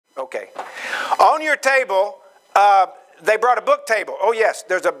Okay. On your table, they brought a book table. Oh, yes,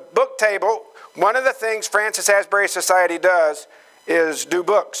 there's a book table. One of the things Francis Asbury Society does is do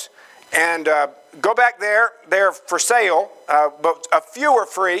books. And go back there. They're for sale, but a few are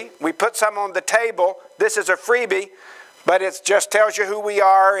free. We put some on the table. This is a freebie, but it just tells you who we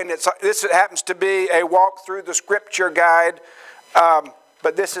are. And this happens to be a walk through the scripture guide.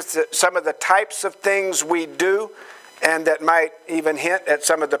 But this is some of the types of things we do, and that might even hint at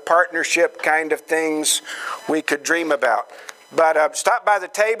some of the partnership kind of things we could dream about. But stop by the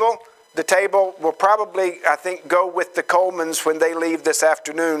table. The table will probably, I think, go with the Colemans when they leave this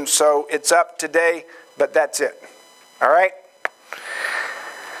afternoon. So it's up today, but that's it. All right?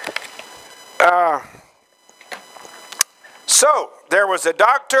 So there was a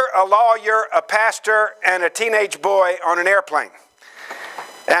doctor, a lawyer, a pastor, and a teenage boy on an airplane.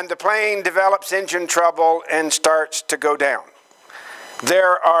 And the plane develops engine trouble and starts to go down.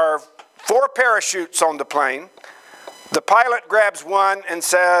 There are 4 parachutes on the plane. The pilot grabs one and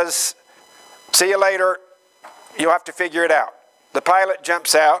says, "See you later, you'll have to figure it out." The pilot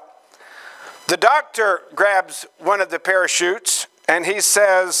jumps out. The doctor grabs one of the parachutes and he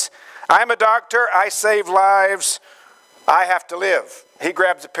says, "I'm a doctor, I save lives, I have to live." He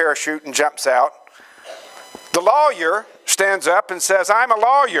grabs the parachute and jumps out. The lawyer stands up and says, "I'm a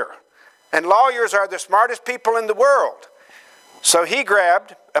lawyer, and lawyers are the smartest people in the world." So he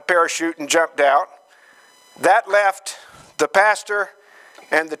grabbed a parachute and jumped out. That left the pastor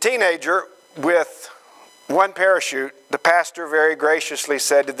and the teenager with one parachute. The pastor very graciously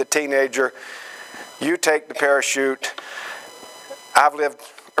said to the teenager, "You take the parachute. I've lived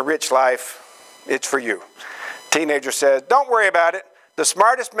a rich life. It's for you." Teenager says, "Don't worry about it. The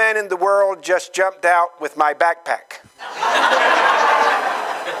smartest man in the world just jumped out with my backpack."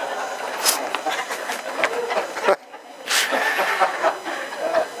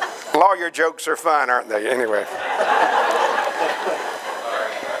 Lawyer jokes are fun, aren't they? Anyway.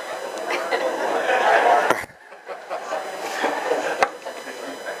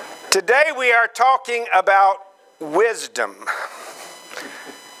 Today we are talking about wisdom.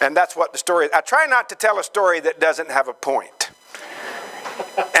 And that's what the story is. I try not to tell a story that doesn't have a point.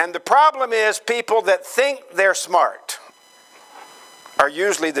 And the problem is people that think they're smart are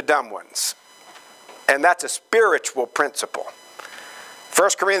usually the dumb ones. And that's a spiritual principle.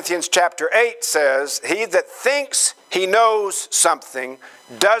 1 Corinthians chapter 8 says, "He that thinks he knows something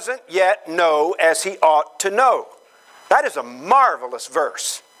doesn't yet know as he ought to know." That is a marvelous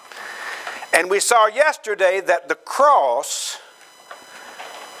verse. And we saw yesterday that the cross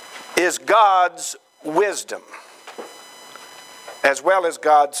is God's wisdom as well as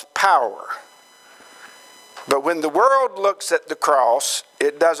God's power. But when the world looks at the cross,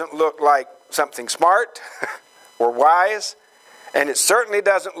 it doesn't look like something smart or wise, and it certainly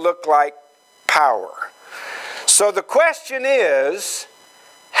doesn't look like power. So the question is,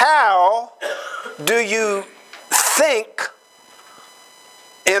 how do you think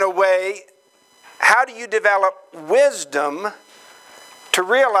in a way, how do you develop wisdom to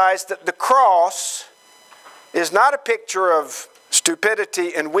realize that the cross is not a picture of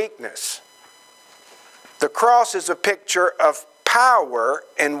stupidity and weakness? The cross is a picture of power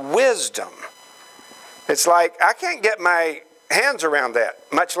and wisdom. It's like, I can't get my hands around that,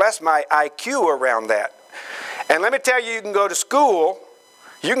 much less my IQ around that. And let me tell you, you can go to school,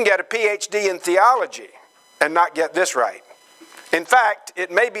 you can get a PhD in theology and not get this right. In fact,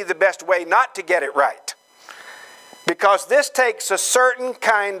 it may be the best way not to get it right. Because this takes a certain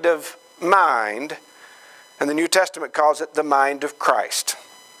kind of mind, and the New Testament calls it the mind of Christ.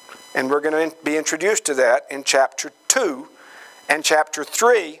 And we're going to be introduced to that in chapter 2 and chapter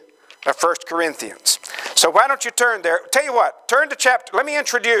 3 of 1 Corinthians. So why don't you turn there? Tell you what, turn to chapter, let me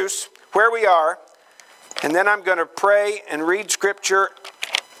introduce where we are, and then I'm going to pray and read scripture,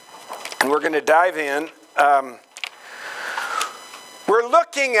 and we're going to dive in. We're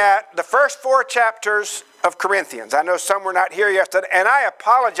looking at the first 4 chapters of Corinthians. I know some were not here yesterday, and I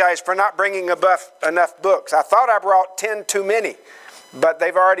apologize for not bringing enough books. I thought I brought 10 too many, but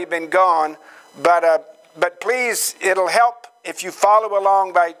they've already been gone. But please, it'll help if you follow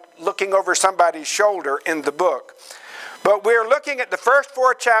along by looking over somebody's shoulder in the book. But we're looking at the first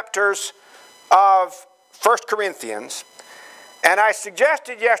 4 chapters of 1 Corinthians, and I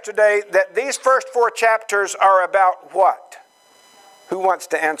suggested yesterday that these first 4 chapters are about what? Who wants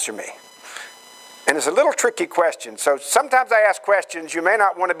to answer me? And it's a little tricky question. So sometimes I ask questions you may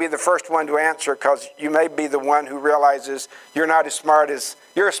not want to be the first one to answer because you may be the one who realizes you're not as smart as,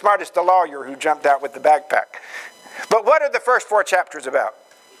 you're as smart as the lawyer who jumped out with the backpack. But what are the first 4 chapters about?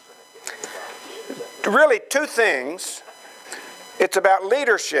 Really 2 things. It's about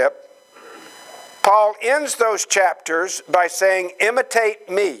leadership. Paul ends those chapters by saying, imitate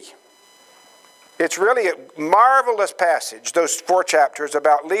me. It's really a marvelous passage, those 4 chapters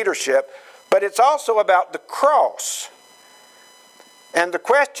about leadership, but it's also about the cross. And the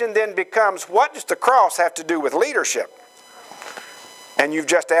question then becomes, what does the cross have to do with leadership? And you've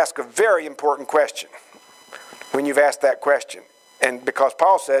just asked a very important question when you've asked that question. And because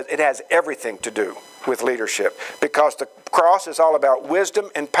Paul says it has everything to do with leadership. Because the cross is all about wisdom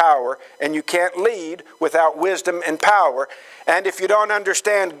and power, and you can't lead without wisdom and power. And if you don't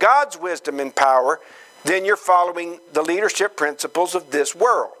understand God's wisdom and power, then you're following the leadership principles of this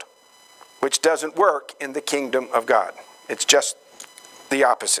world, which doesn't work in the kingdom of God. It's just the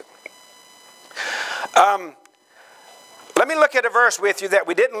opposite. Let me look at a verse with you that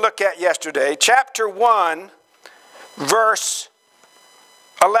we didn't look at yesterday. Chapter 1, verse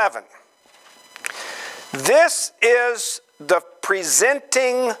 11. This is the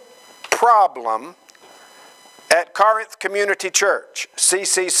presenting problem at Corinth Community Church,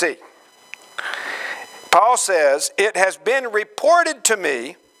 CCC. Paul says, it has been reported to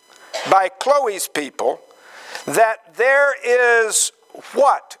me by Chloe's people that there is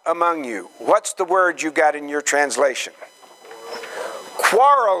what among you? What's the word you got in your translation?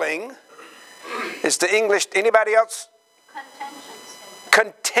 Quarreling is the English. Anybody else?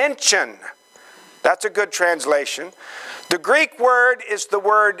 Contention. That's a good translation. The Greek word is the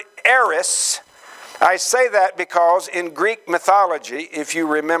word eris. I say that because in Greek mythology, if you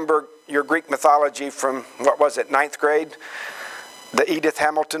remember your Greek mythology from, what was it, 9th grade? The Edith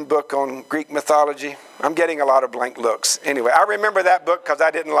Hamilton book on Greek mythology. I'm getting a lot of blank looks. Anyway, I remember that book because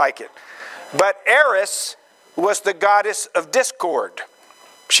I didn't like it. But Eris was the goddess of discord.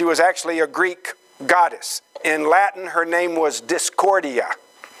 She was actually a Greek goddess. In Latin, her name was Discordia.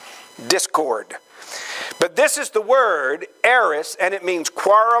 Discord. But this is the word, eris, and it means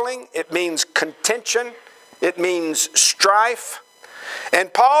quarreling, it means contention, it means strife.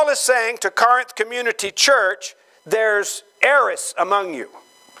 And Paul is saying to Corinth Community Church, there's eris among you.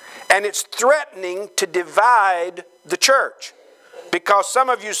 And it's threatening to divide the church. Because some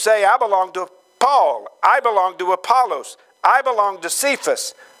of you say, I belong to Paul, I belong to Apollos, I belong to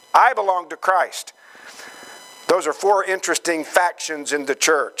Cephas, I belong to Christ. Those are 4 interesting factions in the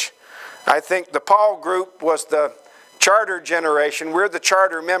church. I think the Paul group was the charter generation. We're the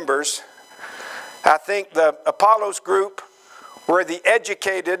charter members. I think the Apollos group were the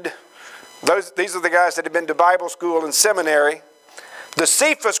educated. These are the guys that have been to Bible school and seminary. The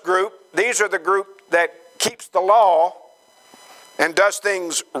Cephas group, these are the group that keeps the law and does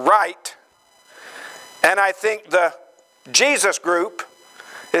things right. And I think the Jesus group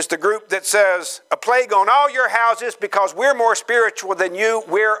is the group that says, a plague on all your houses because we're more spiritual than you.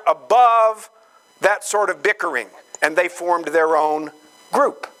 We're above that sort of bickering. And they formed their own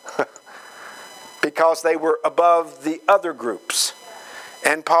group because they were above the other groups.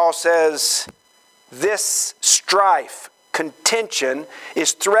 And Paul says, this strife, contention,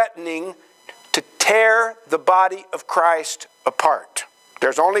 is threatening to tear the body of Christ apart.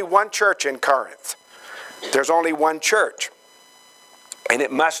 There's only one church in Corinth. There's only one church. And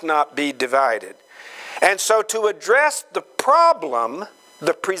it must not be divided. And so to address the problem,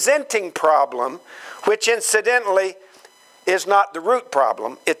 the presenting problem, which incidentally is not the root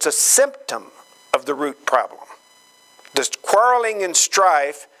problem, it's a symptom of the root problem. This quarreling and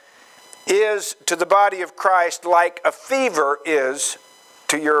strife is to the body of Christ like a fever is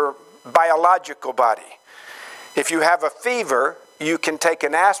to your biological body. If you have a fever, you can take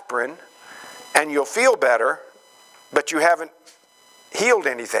an aspirin and you'll feel better, but you haven't healed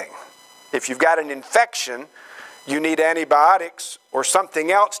anything. If you've got an infection, you need antibiotics or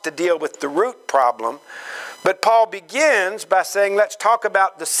something else to deal with the root problem. But Paul begins by saying, let's talk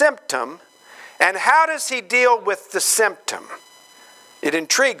about the symptom. And how does he deal with the symptom? It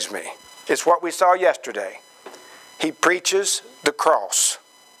intrigues me. It's what we saw yesterday. He preaches the cross.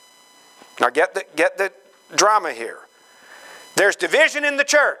 Now get the drama here. There's division in the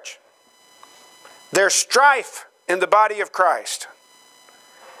church. There's strife in the body of Christ.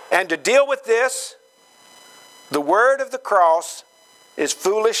 And to deal with this, the word of the cross is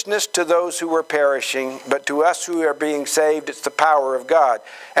foolishness to those who are perishing, but to us who are being saved, it's the power of God.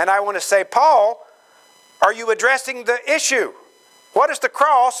 And I want to say, Paul, are you addressing the issue? What does the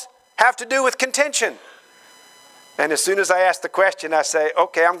cross have to do with contention? And as soon as I ask the question, I say,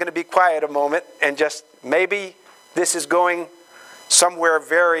 okay, I'm going to be quiet a moment and just maybe this is going somewhere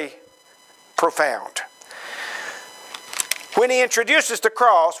very profound. When he introduces the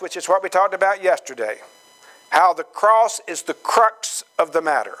cross, which is what we talked about yesterday, how the cross is the crux of the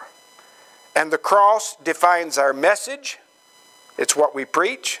matter. And the cross defines our message, It's what we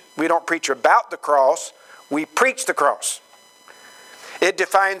preach. We don't preach about the cross. We preach the cross. It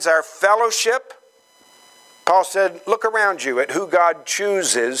defines our fellowship. Paul said, look around you at who God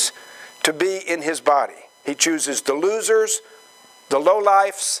chooses to be in his body. He chooses the losers, the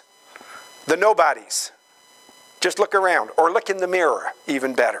lowlifes, the nobodies. Just look around, or look in the mirror,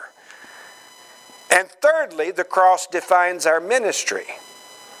 even better. And thirdly, the cross defines our ministry.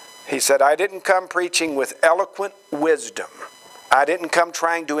 He said, I didn't come preaching with eloquent wisdom. I didn't come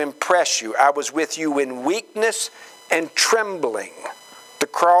trying to impress you. I was with you in weakness and trembling. The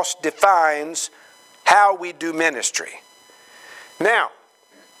cross defines how we do ministry. Now,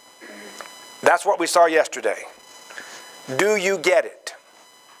 that's what we saw yesterday. Do you get it?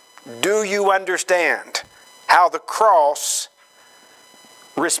 Do you understand how the cross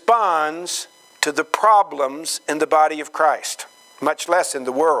responds to the problems in the body of Christ? Much less in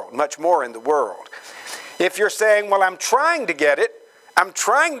the world, much more in the world. If you're saying, well, I'm trying to get it, I'm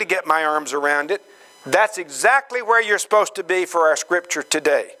trying to get my arms around it, that's exactly where you're supposed to be for our scripture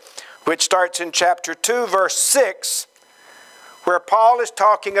today, which starts in chapter 2, verse 6, where Paul is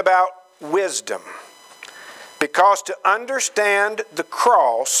talking about wisdom. Because to understand the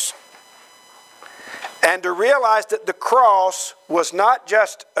cross and to realize that the cross was not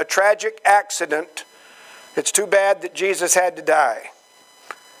just a tragic accident, it's too bad that Jesus had to die.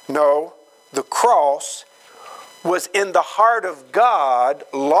 No, the cross was in the heart of God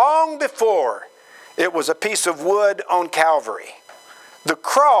long before it was a piece of wood on Calvary. The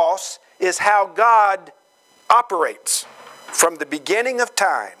cross is how God operates from the beginning of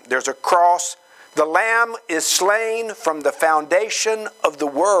time. There's a cross. The Lamb is slain from the foundation of the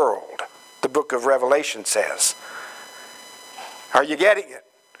world, the book of Revelation says. Are you getting it?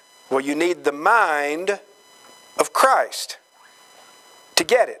 Well, you need the mind of Christ to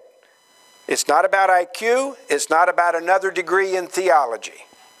get it. It's not about IQ. It's not about another degree in theology.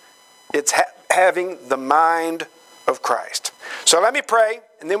 It's having the mind of Christ. So let me pray,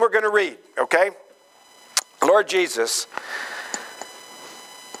 and then we're going to read, okay? Lord Jesus,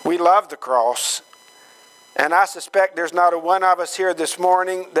 we love the cross, and I suspect there's not a one of us here this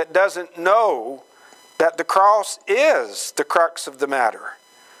morning that doesn't know that the cross is the crux of the matter.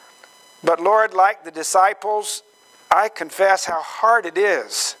 But Lord, like the disciples, I confess how hard it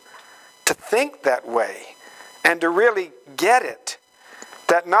is to think that way and to really get it.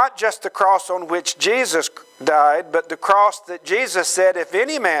 That not just the cross on which Jesus died, but the cross that Jesus said, if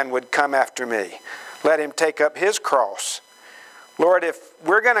any man would come after me, let him take up his cross. Lord, if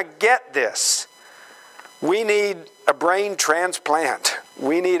we're going to get this, we need a brain transplant.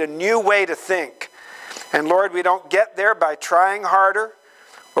 We need a new way to think. And Lord, we don't get there by trying harder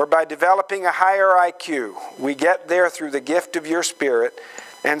or by developing a higher IQ. We get there through the gift of your Spirit.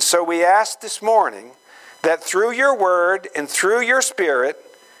 And so we ask this morning that through your word and through your Spirit,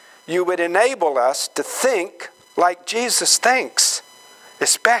 you would enable us to think like Jesus thinks,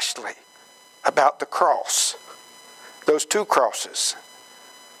 especially about the cross, those two crosses.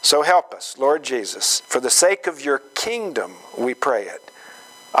 So help us, Lord Jesus. For the sake of your kingdom, we pray it.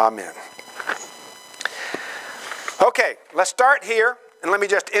 Amen. Okay, let's start here, and let me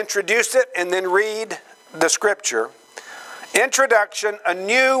just introduce it and then read the scripture. Introduction, a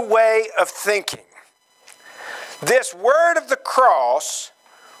new way of thinking. This word of the cross,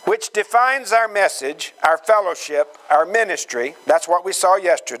 which defines our message, our fellowship, our ministry, that's what we saw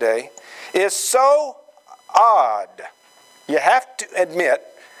yesterday, is so odd. You have to admit,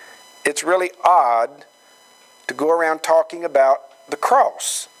 it's really odd to go around talking about the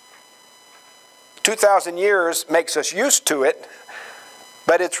cross. 2,000 years makes us used to it,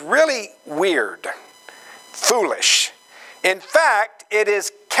 but it's really weird, foolish. In fact, it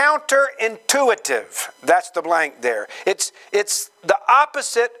is counterintuitive. That's the blank there. It's the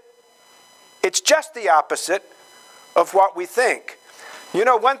opposite. It's just the opposite of what we think. You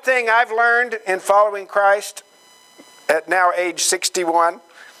know, one thing I've learned in following Christ at now age 61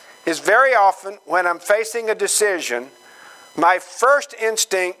 is very often when I'm facing a decision, my first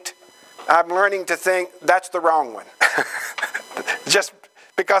instinct, I'm learning to think that's the wrong one. Just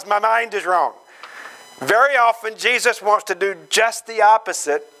because my mind is wrong. Very often Jesus wants to do just the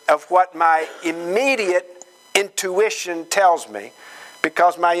opposite of what my immediate intuition tells me,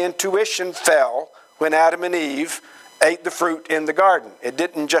 because my intuition fell when Adam and Eve ate the fruit in the garden. It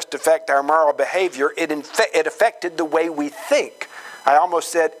didn't just affect our moral behavior, it affected the way we think. I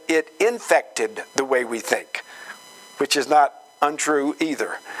almost said it infected the way we think, which is not untrue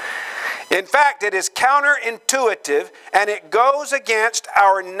either. In fact, it is counterintuitive, and it goes against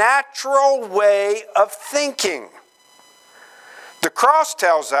our natural way of thinking. The cross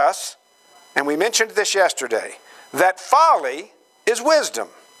tells us, and we mentioned this yesterday, that folly is wisdom,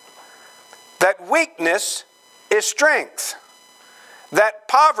 that weakness is strength, that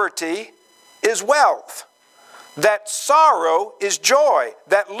poverty is wealth, that sorrow is joy,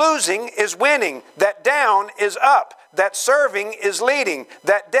 that losing is winning, that down is up, that serving is leading,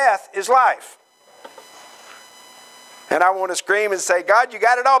 that death is life. And I want to scream and say, God, you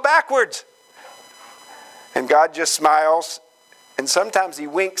got it all backwards. And God just smiles, and sometimes he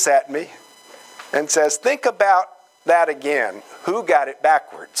winks at me and says, think about that again. Who got it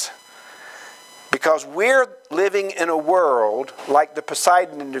backwards? Because we're living in a world like the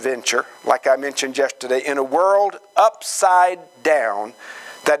Poseidon adventure, like I mentioned yesterday, in a world upside down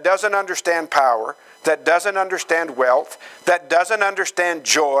that doesn't understand power, that doesn't understand wealth, that doesn't understand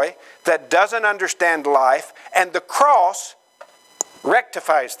joy, that doesn't understand life, and the cross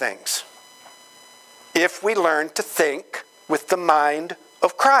rectifies things if we learn to think with the mind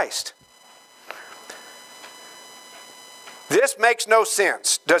of Christ. This makes no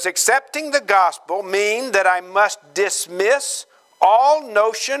sense. Does accepting the gospel mean that I must dismiss all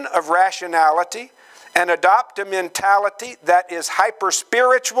notion of rationality and adopt a mentality that is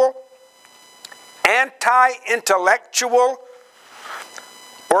hyper-spiritual, anti-intellectual,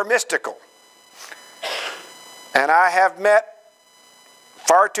 or mystical? And I have met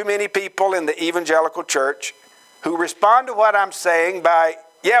far too many people in the evangelical church who respond to what I'm saying by,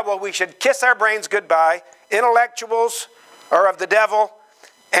 yeah, well, we should kiss our brains goodbye. Intellectuals are of the devil,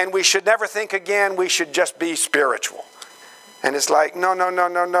 and we should never think again. We should just be spiritual. And it's like, no.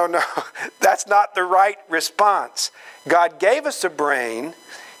 That's not the right response. God gave us a brain.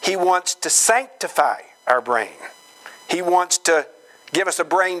 He wants to sanctify our brain. He wants to give us a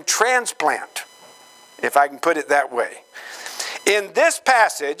brain transplant, if I can put it that way. In this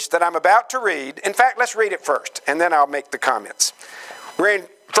passage that I'm about to read, in fact, let's read it first, and then I'll make the comments. We're in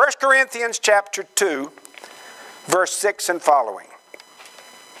 1 Corinthians chapter 2, verse 6 and following.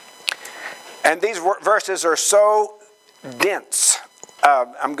 And these verses are so dense.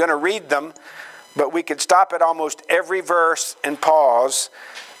 I'm going to read them, but we could stop at almost every verse and pause,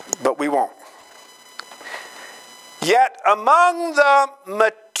 but we won't. Yet among the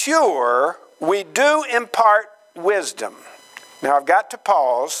mature, we do impart wisdom. Now I've got to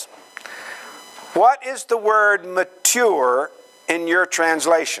pause. What is the word mature in your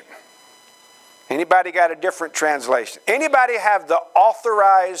translation? Anybody got a different translation? Anybody have the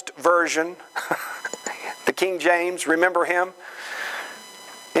authorized version? The King James, remember him?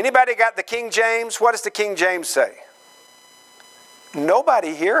 Anybody got the King James? What does the King James say?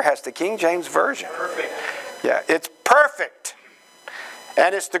 Nobody here has the King James version. Perfect. Yeah, it's perfect.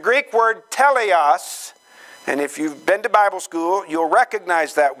 And it's the Greek word teleos. And if you've been to Bible school, you'll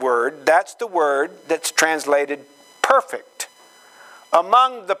recognize that word. That's the word that's translated perfect.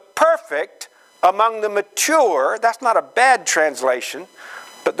 Among the perfect, among the mature, that's not a bad translation,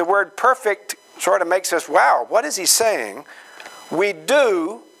 but the word perfect sort of makes us, wow, what is he saying? We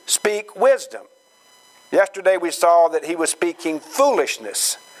do speak wisdom. Yesterday we saw that he was speaking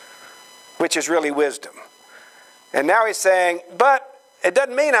foolishness, which is really wisdom. And now he's saying, but it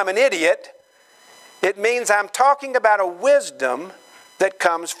doesn't mean I'm an idiot. It means I'm talking about a wisdom that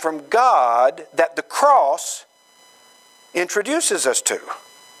comes from God that the cross introduces us to,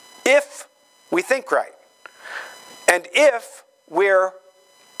 if we think right, and if we're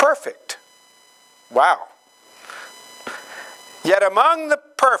perfect. Wow. Yet among the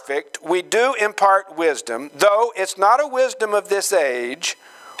perfect we do impart wisdom, though it's not a wisdom of this age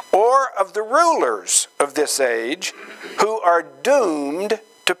or of the rulers of this age who are doomed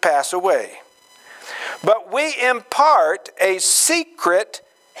to pass away. But we impart a secret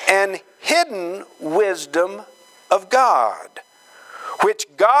and hidden wisdom of God, which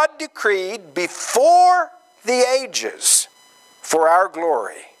God decreed before the ages for our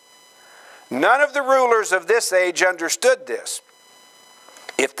glory. None of the rulers of this age understood this.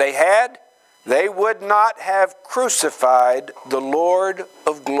 If they had, they would not have crucified the Lord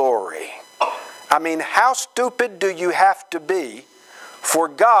of glory. I mean, how stupid do you have to be for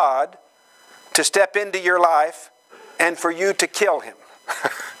God to step into your life and for you to kill him?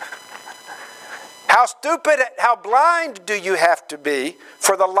 How stupid, how blind do you have to be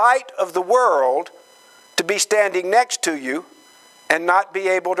for the light of the world to be standing next to you and not be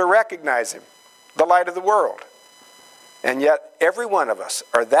able to recognize him, the light of the world? And yet every one of us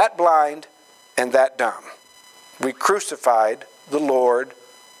are that blind and that dumb. We crucified the Lord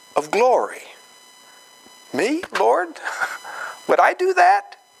of glory. Me, Lord? Would I do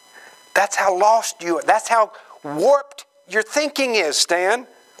that? That's how lost you are. That's how warped your thinking is, Stan.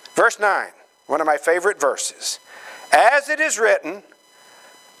 Verse 9, one of my favorite verses. As it is written,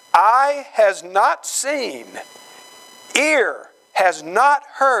 eye has not seen, ear has not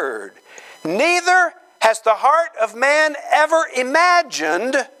heard, neither has the heart of man ever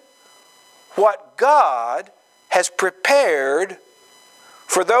imagined what God has prepared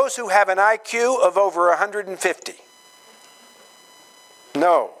for those who have an IQ of over 150.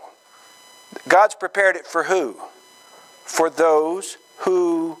 No. God's prepared it for who? For those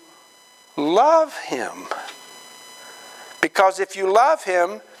who love Him. Because if you love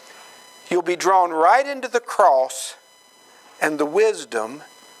Him, you'll be drawn right into the cross and the wisdom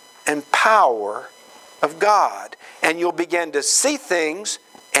and power of God. And you'll begin to see things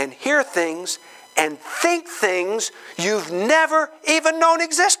and hear things and think things you've never even known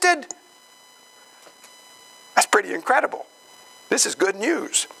existed. That's pretty incredible. This is good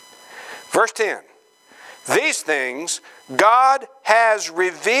news. Verse 10. These things God has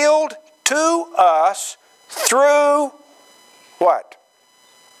revealed to us through what?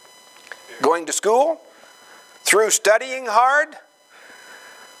 Going to school? Through studying hard?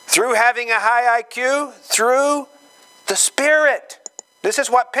 Through having a high IQ? Through the Spirit. This is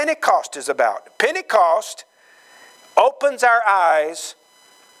what Pentecost is about. Pentecost opens our eyes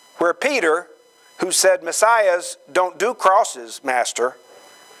where Peter, who said, Messiahs don't do crosses, Master.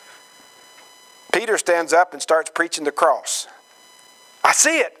 Peter stands up and starts preaching the cross. I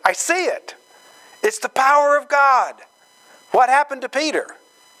see it. I see it. It's the power of God. What happened to Peter?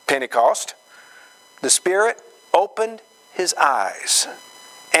 Pentecost. The Spirit opened his eyes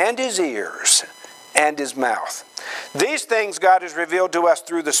and his ears and his mouth. These things God has revealed to us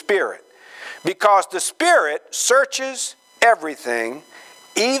through the Spirit, because the Spirit searches everything,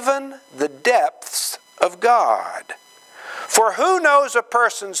 even the depths of God. For who knows a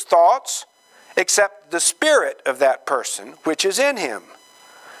person's thoughts except the spirit of that person which is in him?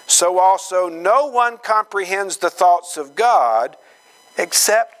 So also no one comprehends the thoughts of God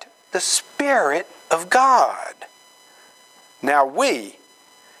except the Spirit of God. Now we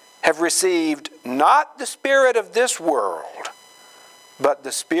have received not the spirit of this world, but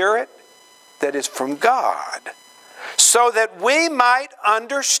the Spirit that is from God, so that we might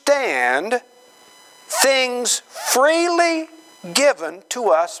understand things freely given to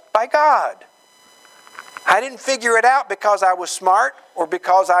us by God. I didn't figure it out because I was smart or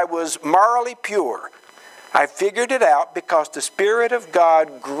because I was morally pure. I figured it out because the Spirit of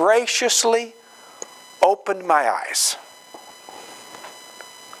God graciously opened my eyes.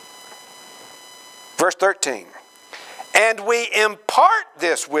 Verse 13. And we impart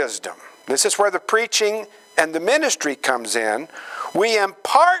this wisdom. This is where the preaching and the ministry comes in. We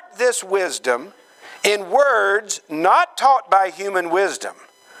impart this wisdom in words not taught by human wisdom,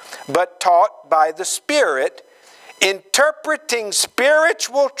 but taught by the Spirit, interpreting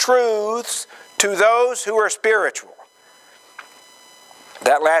spiritual truths to those who are spiritual.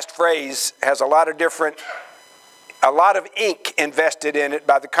 That last phrase has a lot of ink invested in it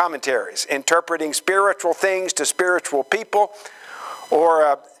by the commentaries. Interpreting spiritual things to spiritual people,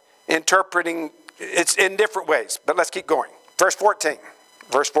 or interpreting, it's in different ways. But let's keep going. Verse 14.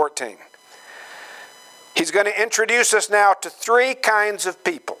 Verse 14. He's going to introduce us now to three kinds of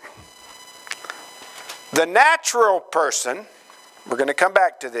people. The natural person, we're going to come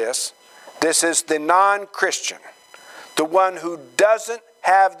back to this. This is the non-Christian, the one who doesn't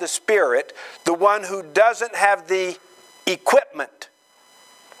have the Spirit, the one who doesn't have the equipment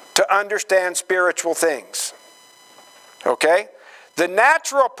to understand spiritual things. Okay? The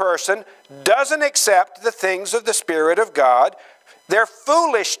natural person doesn't accept the things of the Spirit of God. They're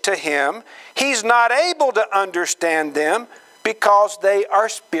foolish to him. He's not able to understand them because they are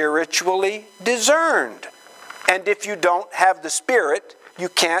spiritually discerned. And if you don't have the Spirit, you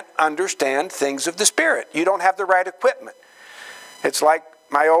can't understand things of the Spirit. You don't have the right equipment. It's like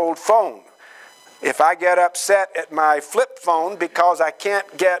my old phone. If I get upset at my flip phone because I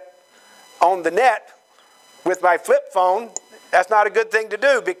can't get on the net with my flip phone, that's not a good thing to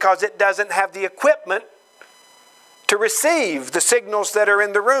do because it doesn't have the equipment to receive the signals that are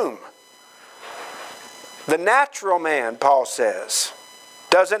in the room. The natural man, Paul says,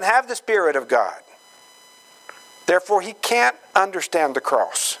 doesn't have the Spirit of God. Therefore, he can't understand the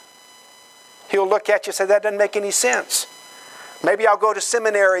cross. He'll look at you and say, that doesn't make any sense. Maybe I'll go to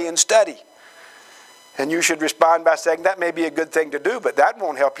seminary and study. And you should respond by saying, that may be a good thing to do, but that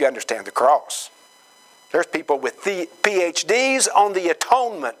won't help you understand the cross. There's people with PhDs on the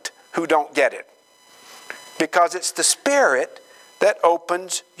atonement who don't get it. Because it's the Spirit that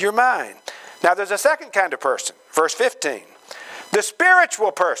opens your mind. Now there's a second kind of person. Verse 15. The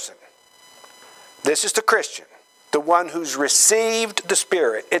spiritual person. This is the Christian. The one who's received the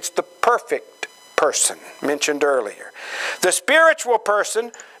Spirit. It's the perfect person mentioned earlier. The spiritual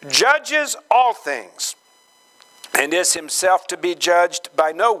person judges all things. and is himself to be judged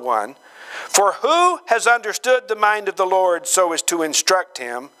by no one. For who has understood the mind of the Lord so as to instruct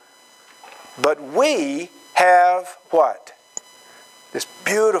him? But we have what? This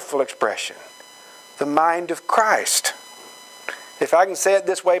beautiful expression, the mind of Christ. If I can say it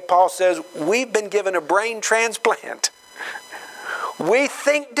this way, Paul says, we've been given a brain transplant. We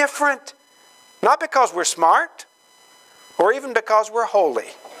think different, not because we're smart or even because we're holy,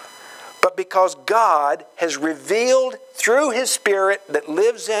 but because God has revealed through His Spirit that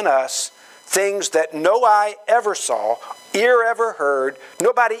lives in us things that no eye ever saw, ear ever heard,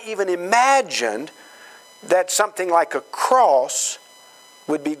 nobody even imagined that something like a cross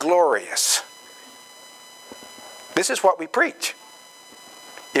would be glorious. This is what we preach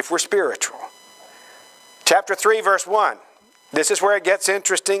if we're spiritual. Chapter 3, verse 1. This is where it gets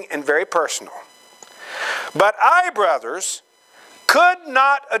interesting and very personal. But I, brothers, could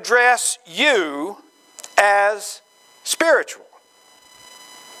not address you as spiritual,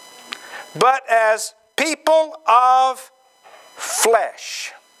 but as people of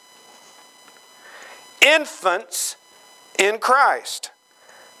flesh, infants in Christ.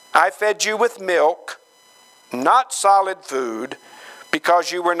 I fed you with milk, not solid food,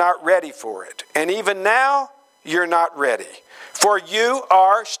 because you were not ready for it. And even now, you're not ready, for you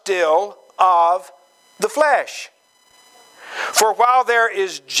are still of the flesh. For while there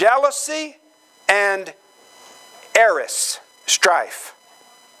is jealousy and eris, strife,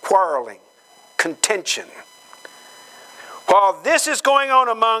 quarreling, contention, while this is going on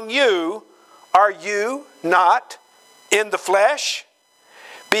among you, are you not in the flesh,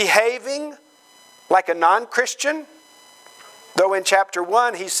 behaving like a non-Christian? Though in chapter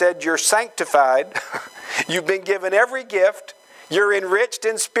 1 he said you're sanctified, you've been given every gift, you're enriched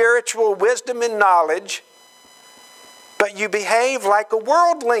in spiritual wisdom and knowledge, but you behave like a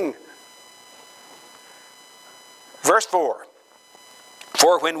worldling. Verse 4.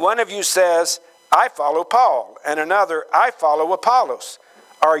 For when one of you says, I follow Paul, and another, I follow Apollos,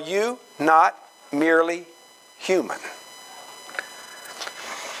 are you not merely human?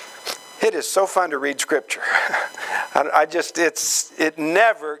 It is so fun to read Scripture. It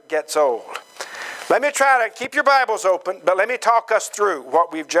never gets old. Let me try to keep your Bibles open, but let me talk us through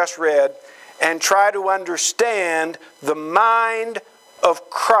what we've just read and try to understand the mind of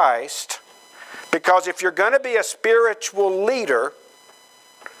Christ. Because if you're going to be a spiritual leader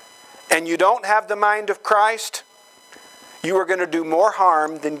and you don't have the mind of Christ, you are going to do more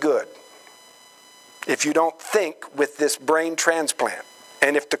harm than good if you don't think with this brain transplant.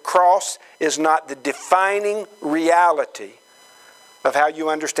 And if the cross is not the defining reality of how you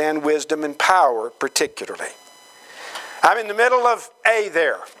understand wisdom and power particularly. I'm in the middle of A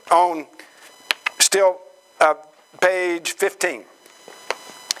there on still page 15.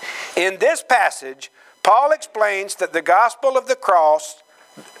 In this passage, Paul explains that the gospel of the cross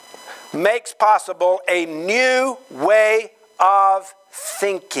makes possible a new way of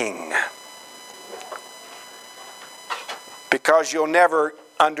thinking. Because you'll never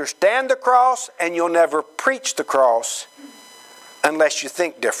understand the cross and you'll never preach the cross unless you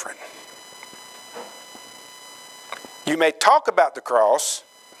think different. You may talk about the cross,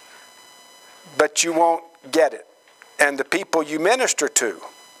 but you won't get it. And the people you minister to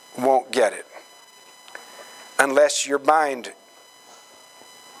won't get it unless your mind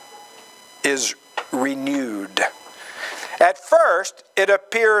is renewed. At first, it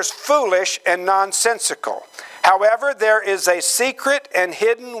appears foolish and nonsensical. However, there is a secret and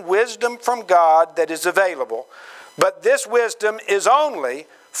hidden wisdom from God that is available, but this wisdom is only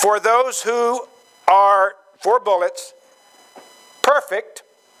for those who are, 4 bullets, perfect,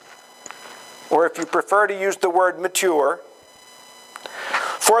 or if you prefer to use the word mature,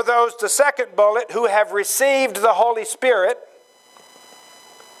 for those, the second bullet, who have received the Holy Spirit.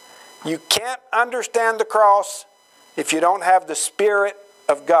 You can't understand the cross if you don't have the Spirit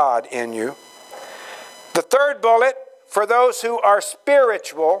of God in you. The third bullet, for those who are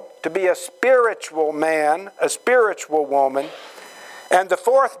spiritual, to be a spiritual man, a spiritual woman. And the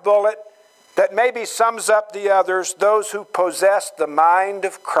fourth bullet, that maybe sums up the others, those who possess the mind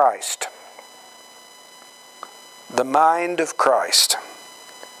of Christ. The mind of Christ.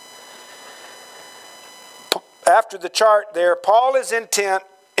 After the chart there, Paul is intent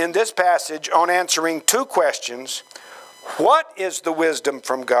in this passage on answering 2 questions. What is the wisdom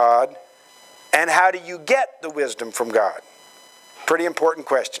from God? And how do you get the wisdom from God? Pretty important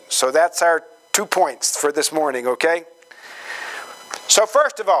questions. So that's our 2 points for this morning, okay? So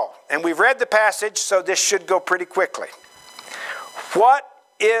first of all, and we've read the passage, so this should go pretty quickly. What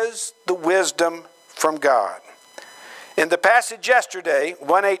is the wisdom from God? In the passage yesterday,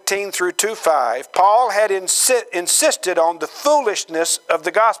 1:18 through 2:5, Paul had insisted on the foolishness of the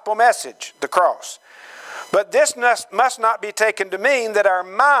gospel message, the cross. But this must not be taken to mean that our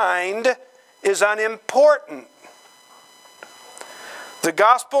mind is unimportant. The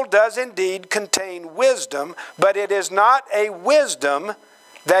gospel does indeed contain wisdom, but it is not a wisdom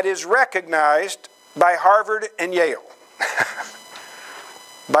that is recognized by Harvard and Yale,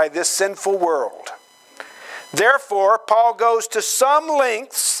 by this sinful world. Therefore, Paul goes to some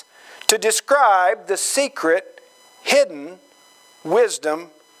lengths to describe the secret, hidden wisdom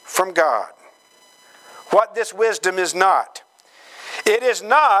from God. What this wisdom is not. It is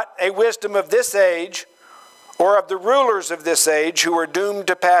not a wisdom of this age or of the rulers of this age who are doomed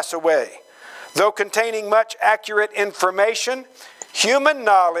to pass away. Though containing much accurate information, human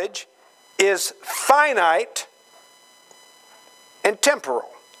knowledge is finite and temporal.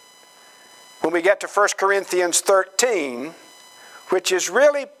 When we get to 1 Corinthians 13, which is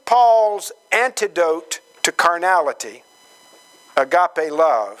really Paul's antidote to carnality, agape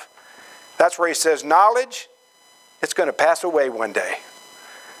love, that's where he says, knowledge, it's going to pass away one day.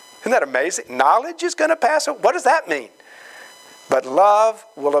 Isn't that amazing? Knowledge is going to pass away. What does that mean? But love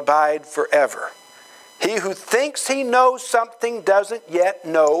will abide forever. He who thinks he knows something doesn't yet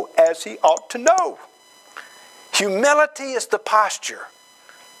know as he ought to know. Humility is the posture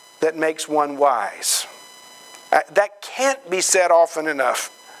that makes one wise. That can't be said often enough.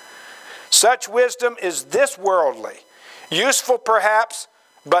 Such wisdom is this worldly, useful perhaps,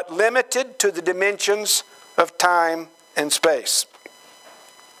 but limited to the dimensions of time and space.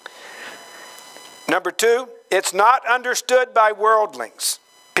 Number 2, it's not understood by worldlings,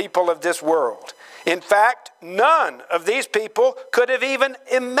 people of this world. In fact, none of these people could have even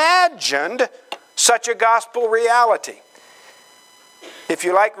imagined such a gospel reality. If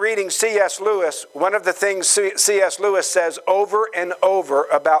you like reading C.S. Lewis, one of the things C.S. Lewis says over and over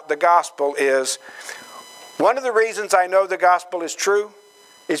about the gospel is, one of the reasons I know the gospel is true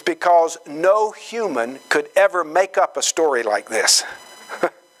is because no human could ever make up a story like this.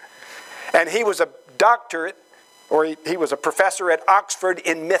 And he was a doctorate, or he was a professor at Oxford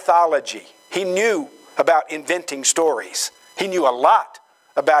in mythology. He knew about inventing stories. He knew a lot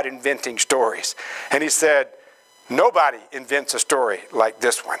about inventing stories. And he said, nobody invents a story like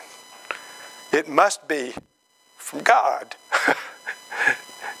this one. It must be from God.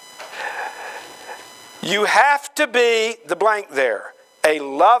 You have to be, the blank there, a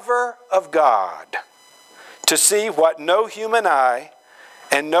lover of God to see what no human eye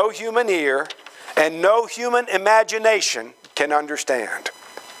and no human ear and no human imagination can understand.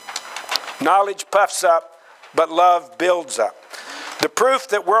 Knowledge puffs up, but love builds up. The proof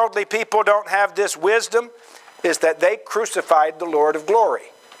that worldly people don't have this wisdom is that they crucified the Lord of glory.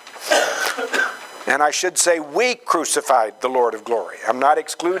 And I should say we crucified the Lord of glory. I'm not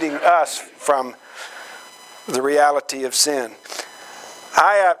excluding us from the reality of sin.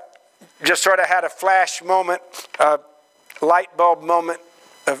 I just sort of had a flash moment, a light bulb moment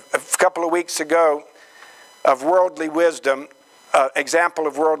a couple of weeks ago of worldly wisdom, example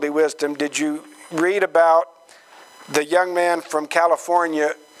of worldly wisdom. Did you read about the young man from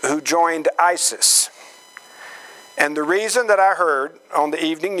California who joined ISIS? And the reason that I heard on the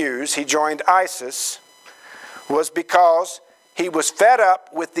evening news he joined ISIS was because he was fed up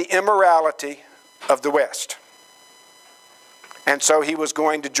with the immorality of the West. And so he was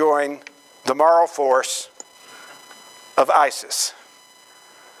going to join the moral force of ISIS.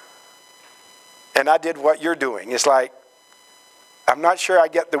 And I did what you're doing. It's like, I'm not sure I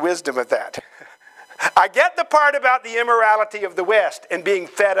get the wisdom of that. I get the part about the immorality of the West and being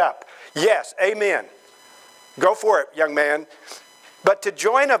fed up. Yes, amen. Go for it, young man. But to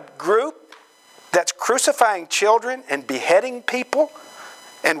join a group that's crucifying children and beheading people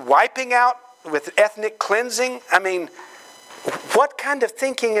and wiping out with ethnic cleansing, I mean, what kind of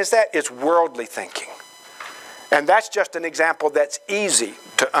thinking is that? It's worldly thinking. And that's just an example that's easy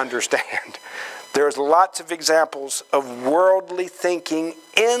to understand. There's lots of examples of worldly thinking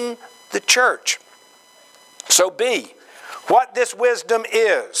in the church. So B, what this wisdom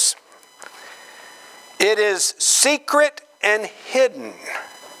is. It is secret and hidden.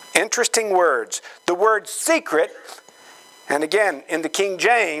 Interesting words. The word secret, and again, in the King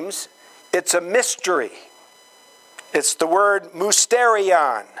James, it's a mystery. It's the word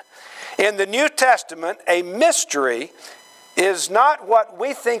mysterion. In the New Testament, a mystery is not what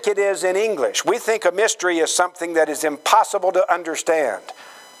we think it is in English. We think a mystery is something that is impossible to understand.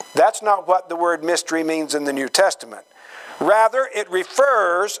 That's not what the word mystery means in the New Testament. Rather,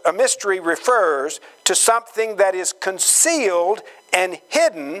 a mystery refers to something that is concealed and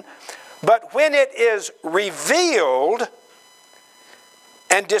hidden, but when it is revealed,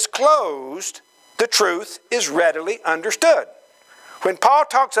 and disclosed, the truth is readily understood. When Paul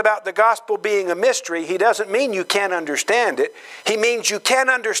talks about the gospel being a mystery, he doesn't mean you can't understand it. He means you can't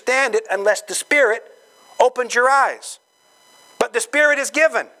understand it unless the Spirit opens your eyes. But the Spirit is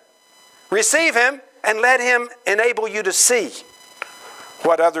given. Receive Him and let Him enable you to see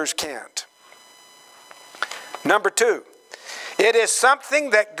what others can't. Number 2, it is something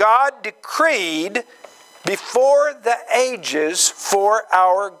that God decreed before the ages for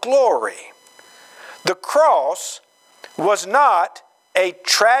our glory. The cross was not a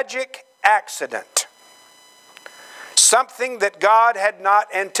tragic accident, something that God had not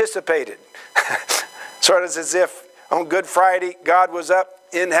anticipated. Sort of as if on Good Friday, God was up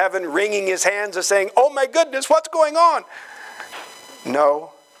in heaven wringing His hands and saying, "Oh my goodness, what's going on?"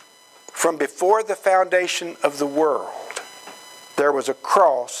 No, from before the foundation of the world, there was a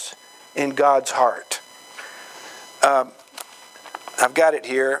cross in God's heart. I've got it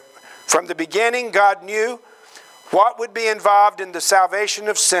here. From the beginning, God knew what would be involved in the salvation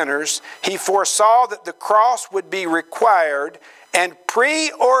of sinners. He foresaw that the cross would be required and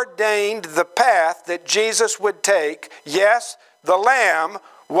preordained the path that Jesus would take. Yes, the Lamb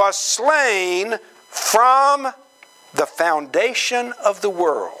was slain from the foundation of the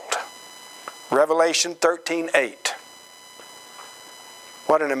world. Revelation 13:8.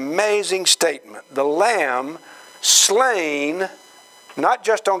 What an amazing statement. The Lamb slain, not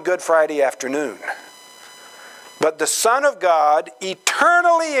just on Good Friday afternoon, but the Son of God,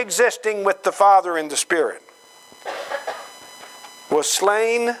 eternally existing with the Father in the Spirit, was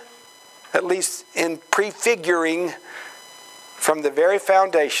slain, at least in prefiguring from the very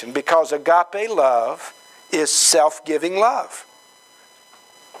foundation, because agape love is self-giving love.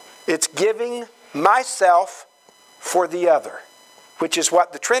 It's giving myself for the other, which is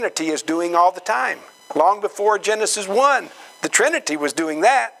what the Trinity is doing all the time. Long before Genesis 1, the Trinity was doing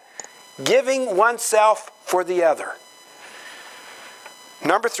that. Giving oneself for the other.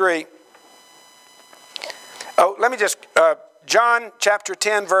 Number 3. Let me just, John chapter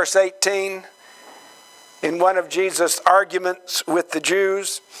 10, verse 18. In one of Jesus' arguments with the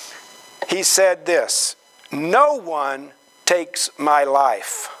Jews, he said this: "No one takes my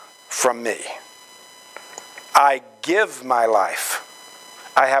life from me. I give my life.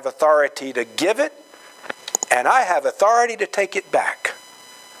 I have authority to give it, and I have authority to take it back."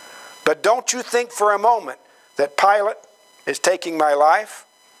 But don't you think for a moment that Pilate is taking my life,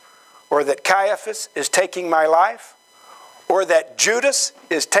 or that Caiaphas is taking my life, or that Judas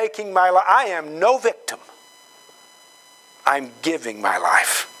is taking my life. I am no victim. I'm giving my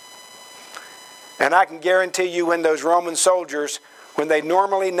life. And I can guarantee you, when those Roman soldiers, when they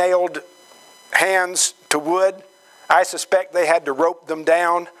normally nailed hands to wood, I suspect they had to rope them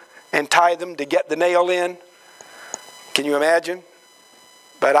down and tie them to get the nail in. Can you imagine?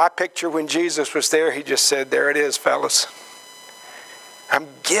 But I picture when Jesus was there, He just said, "There it is, fellas. I'm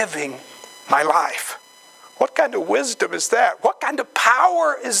giving my life." What kind of wisdom is that? What kind of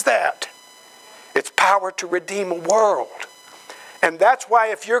power is that? It's power to redeem a world. And that's why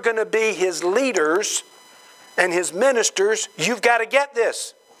if you're going to be His leaders and His ministers, you've got to get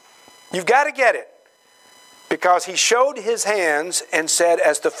this. You've got to get it. Because He showed His hands and said,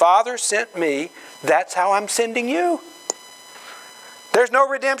 "As the Father sent me, that's how I'm sending you." There's no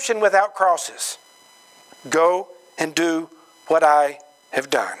redemption without crosses. Go and do what I have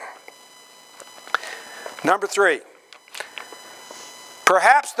done. Number 3.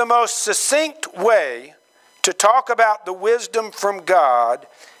 Perhaps the most succinct way to talk about the wisdom from God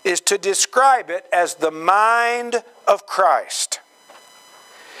is to describe it as the mind of Christ.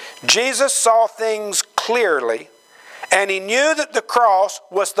 Jesus saw things clearly, and He knew that the cross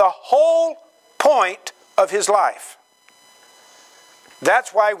was the whole point of His life.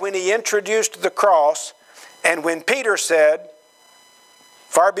 That's why when He introduced the cross, and when Peter said,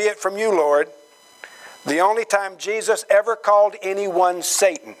 "Far be it from you, Lord," the only time Jesus ever called anyone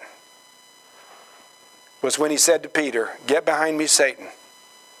Satan was when He said to Peter, "Get behind me, Satan.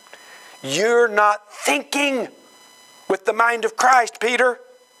 You're not thinking with the mind of Christ, Peter.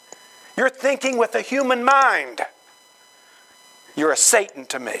 You're thinking with a human mind. You're a Satan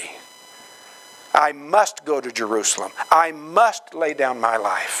to me. I must go to Jerusalem. I must lay down my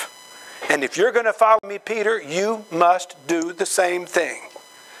life. And if you're going to follow me, Peter, you must do the same thing."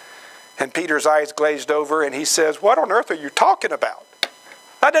 And Peter's eyes glazed over and he says, "What on earth are you talking about?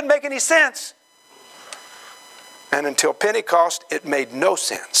 That doesn't make any sense." And until Pentecost, it made no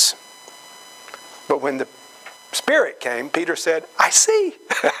sense. But when the Spirit came, Peter said, "I see."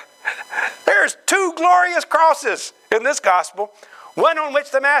 There's 2 glorious crosses in this gospel. One on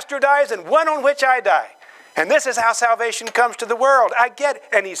which the Master dies and one on which I die. And this is how salvation comes to the world. I get it.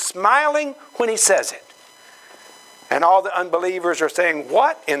 And he's smiling when he says it. And all the unbelievers are saying,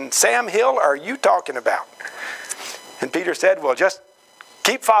 what in Sam Hill are you talking about? And Peter said, well, just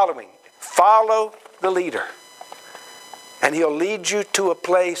keep following. Follow the leader. And he'll lead you to a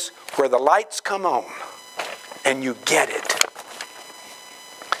place where the lights come on and you get it.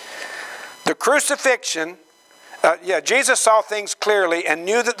 The crucifixion, Jesus saw things clearly and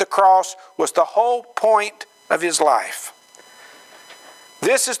knew that the cross was the whole point of his life.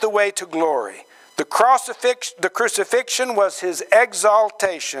 This is the way to glory. The crucifixion was his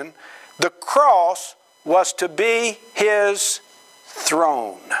exaltation. The cross was to be his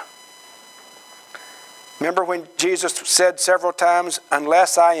throne. Remember when Jesus said several times,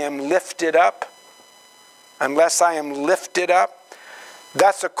 unless I am lifted up, unless I am lifted up,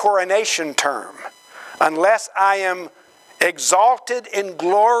 that's a coronation term. Unless I am exalted in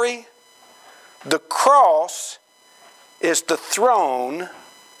glory, the cross is the throne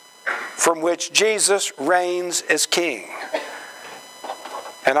from which Jesus reigns as king.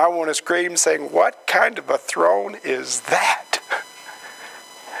 And I want to scream saying, what kind of a throne is that?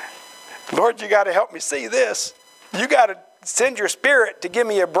 Lord, you got to help me see this. You got to send your Spirit to give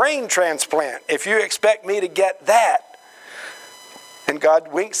me a brain transplant if you expect me to get that. And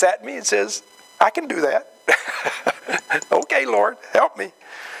God winks at me and says, I can do that. Okay, Lord, help me.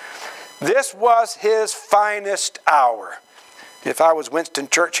 This was his finest hour. If I was Winston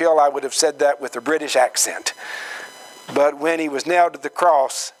Churchill, I would have said that with a British accent. But when he was nailed to the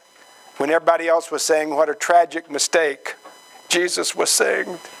cross, when everybody else was saying what a tragic mistake, Jesus was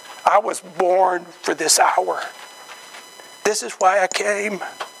saying, I was born for this hour. This is why I came.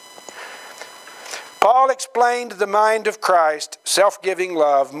 Paul explained the mind of Christ, self-giving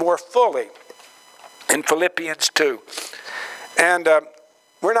love, more fully in Philippians 2. And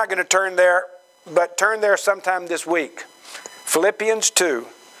we're not going to turn there, but turn there sometime this week. Philippians 2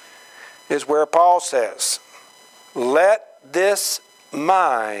 is where Paul says, let this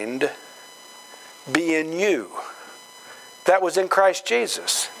mind be in you. That was in Christ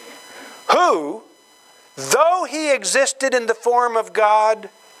Jesus, who, though he existed in the form of God,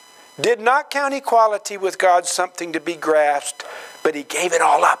 did not count equality with God something to be grasped, but he gave it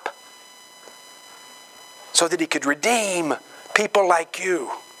all up so that he could redeem people like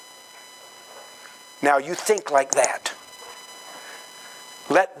you. Now you think like that.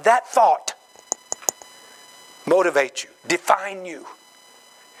 Let that thought motivate you, define you,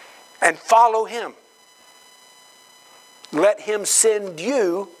 and follow him. Let him send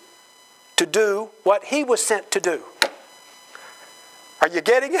you to do what he was sent to do. Are you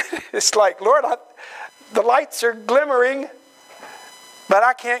getting it? It's like, Lord, the lights are glimmering, but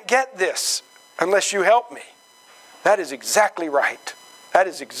I can't get this unless you help me. That is exactly right. That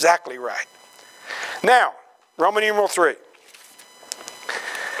is exactly right. Now, Roman numeral 3.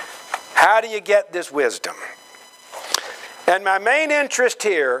 How do you get this wisdom? And my main interest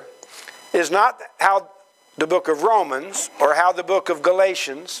here is not how the book of Romans or how the book of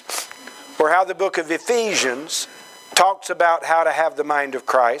Galatians or how the book of Ephesians talks about how to have the mind of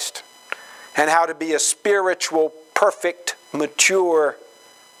Christ and how to be a spiritual, perfect, mature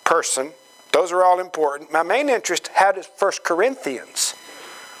person. Those are all important. My main interest, how does 1 Corinthians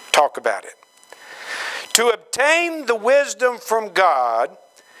talk about it? To obtain the wisdom from God,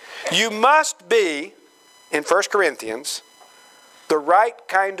 you must be, in 1 Corinthians, the right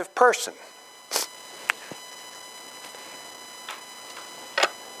kind of person.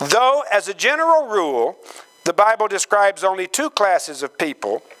 Though, as a general rule, the Bible describes only two classes of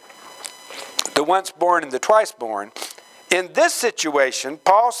people, the once born and the twice born, in this situation,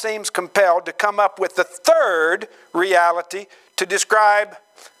 Paul seems compelled to come up with the third reality to describe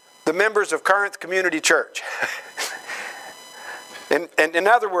the members of Corinth Community Church. In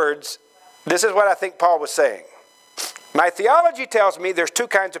other words, this is what I think Paul was saying. My theology tells me there's two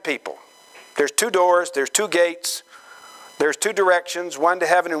kinds of people. There's two doors, there's two gates, there's two directions, one to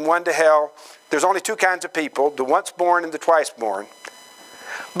heaven and one to hell. There's only two kinds of people, the once born and the twice born.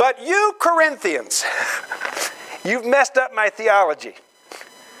 But you Corinthians, you've messed up my theology.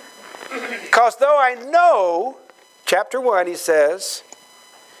 Because though I know, chapter 1, he says,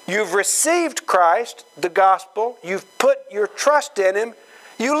 you've received Christ, the gospel, you've put your trust in him,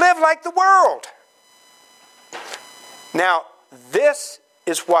 you live like the world. Now, this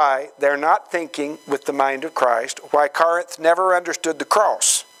is why they're not thinking with the mind of Christ, why Corinth never understood the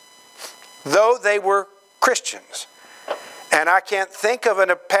cross, though they were Christians. And I can't think of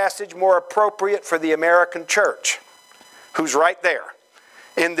a passage more appropriate for the American church, who's right there.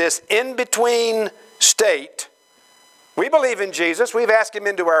 In this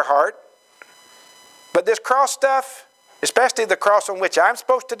But this cross stuff, especially the cross on which I'm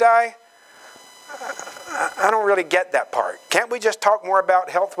supposed to die, I don't really get that part. Can't we just talk more about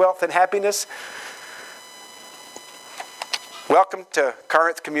health, wealth, and happiness? Welcome to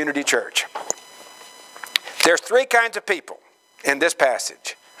Corinth Community Church. There's three kinds of people in this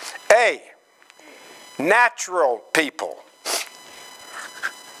passage. A, natural people.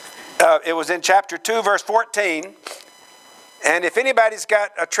 It was in chapter 2, verse 14. And if anybody's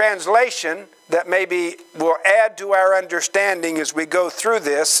got a translation that maybe will add to our understanding as we go through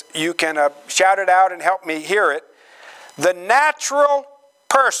this, you can shout it out and help me hear it. The natural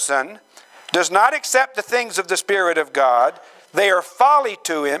person does not accept the things of the Spirit of God. They are folly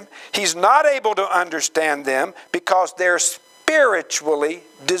to him. He's not able to understand them because they're spiritually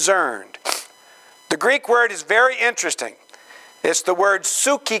discerned. The Greek word is very interesting. It's the word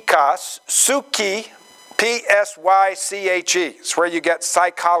psychikos, psyche, P-S-Y-C-H-E. It's where you get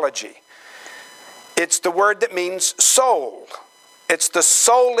psychology. It's the word that means soul. It's the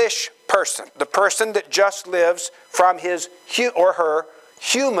soulish person, the person that just lives from his or her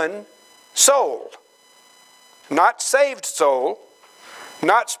human soul. Not saved soul,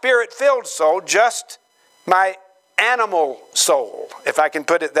 not spirit-filled soul, just my animal soul, if I can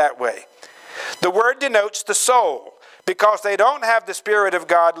put it that way. The word denotes the soul. Because they don't have the Spirit of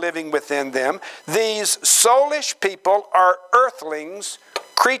God living within them, these soulish people are earthlings,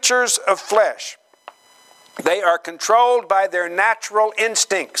 creatures of flesh. They are controlled by their natural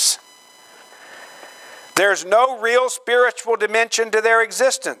instincts. There's no real spiritual dimension to their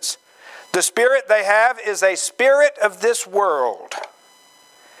existence. The spirit they have is a spirit of this world.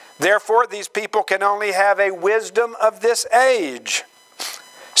 Therefore, these people can only have a wisdom of this age.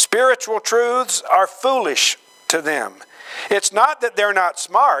 Spiritual truths are foolish to them. It's not that they're not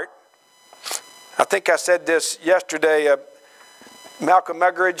smart. I think I said this yesterday. Malcolm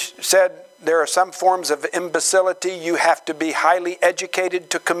Muggeridge said there are some forms of imbecility you have to be highly educated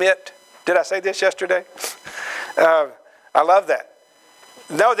to commit. Did I say this yesterday? I love that.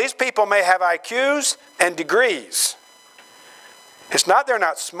 No, these people may have IQs and degrees. It's not they're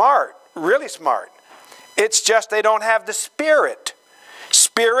not smart, really smart. It's just they don't have the Spirit.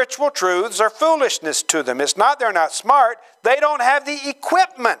 Spiritual truths are foolishness to them. It's not they're not smart. They don't have the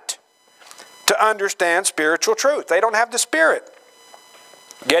equipment to understand spiritual truth. They don't have the Spirit.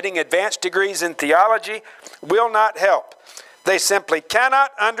 Getting advanced degrees in theology will not help. They simply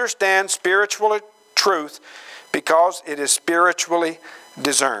cannot understand spiritual truth because it is spiritually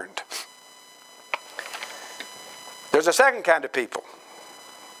discerned. There's a second kind of people.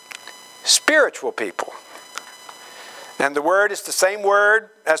 Spiritual people. And the word is the same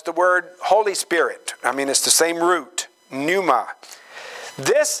word as the word Holy Spirit. It's the same root, pneuma.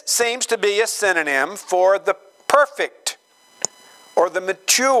 This seems to be a synonym for the perfect or the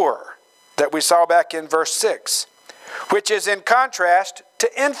mature that we saw back in verse 6, which is in contrast to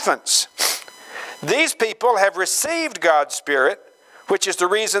infants. These people have received God's Spirit, which is the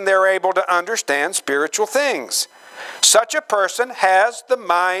reason they're able to understand spiritual things. Such a person has the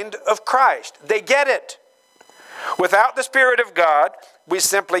mind of Christ. They get it. Without the Spirit of God, we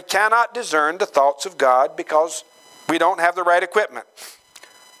simply cannot discern the thoughts of God because we don't have the right equipment.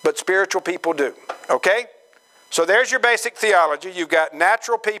 But spiritual people do. Okay? So there's your basic theology. You've got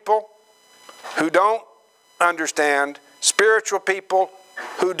natural people who don't understand, spiritual people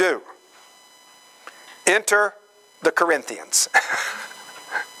who do. Enter the Corinthians.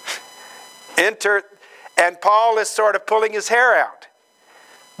 And Paul is sort of pulling his hair out.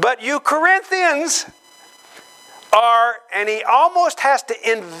 But you Corinthians are, and he almost has to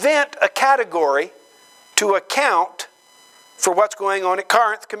invent a category to account for what's going on at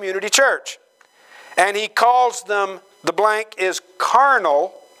Corinth Community Church. And he calls them, the blank is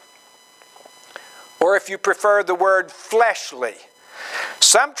carnal, or if you prefer the word fleshly.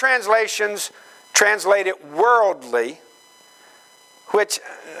 Some translations translate it worldly, which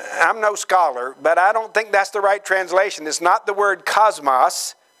I'm no scholar, but I don't think that's the right translation. It's not the word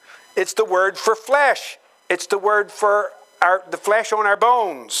cosmos, it's the word for flesh. It's the word for the flesh on our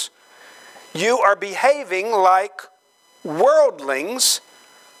bones. You are behaving like worldlings,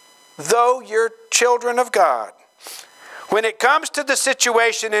 though you're children of God. When it comes to the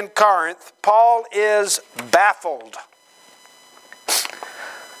situation in Corinth, Paul is baffled.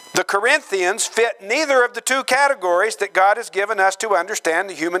 The Corinthians fit neither of the two categories that God has given us to understand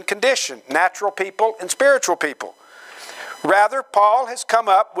the human condition, natural people and spiritual people. Rather, Paul has come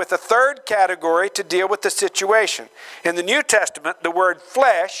up with a third category to deal with the situation. In the New Testament, the word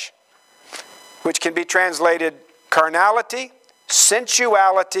flesh, which can be translated carnality,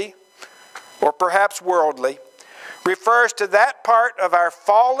 sensuality, or perhaps worldly, refers to that part of our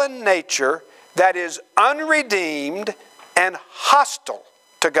fallen nature that is unredeemed and hostile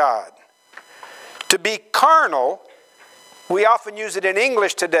to God. To be carnal, we often use it in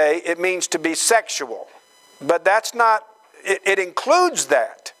English today, it means to be sexual. But that's not, it includes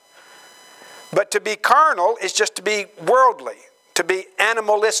that. But to be carnal is just to be worldly, to be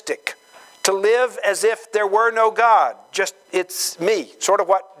animalistic, to live as if there were no God. Just, it's me, sort of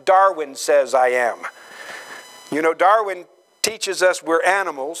what Darwin says I am. You know, Darwin teaches us we're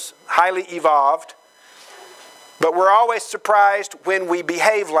animals, highly evolved, but we're always surprised when we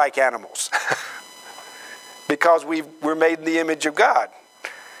behave like animals because we're made in the image of God.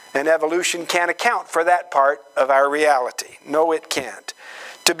 And evolution can't account for that part of our reality. No, it can't.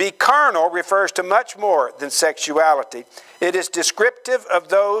 To be carnal refers to much more than sexuality. It is descriptive of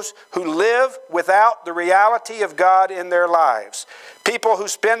those who live without the reality of God in their lives. People who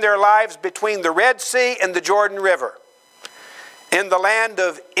spend their lives between the Red Sea and the Jordan River, in the land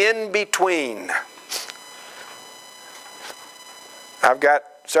of in-between. I've got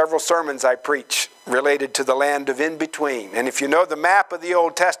several sermons I preach related to the land of in-between. And if you know the map of the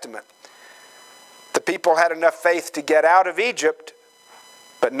Old Testament, the people had enough faith to get out of Egypt,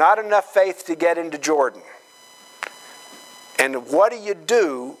 but not enough faith to get into Jordan. And what do you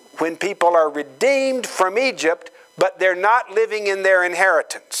do when people are redeemed from Egypt, but they're not living in their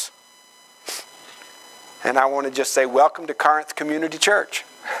inheritance? And I want to just say, welcome to Corinth Community Church.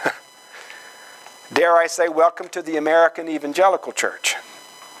 Dare I say, welcome to the American Evangelical Church.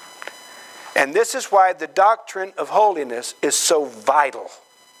 And this is why the doctrine of holiness is so vital.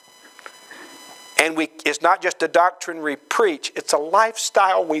 And it's not just a doctrine we preach, it's a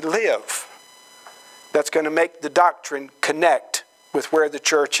lifestyle we live that's going to make the doctrine connect with where the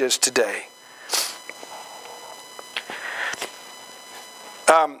church is today.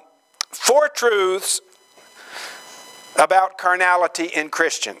 Four truths about carnality in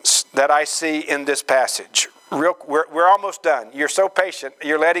Christians that I see in this passage. We're almost done. You're so patient.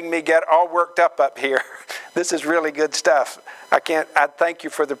 You're letting me get all worked up here. This is really good stuff. I thank you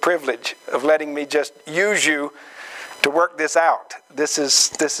for the privilege of letting me just use you to work this out. This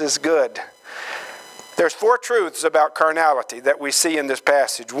is good. There's four truths about carnality that we see in this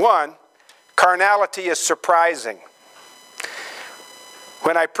passage. One, carnality is surprising.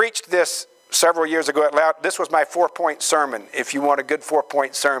 When I preached this several years ago at Loud, this was my 4-point sermon, if you want a good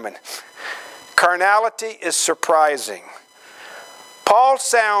 4-point sermon. Carnality is surprising. Paul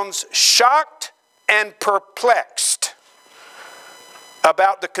sounds shocked and perplexed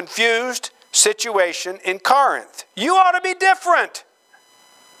about the confused situation in Corinth. You ought to be different.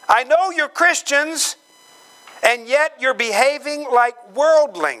 I know you're Christians, and yet you're behaving like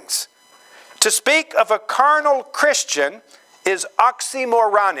worldlings. To speak of a carnal Christian is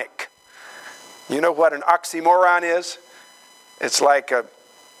oxymoronic. You know what an oxymoron is? It's like a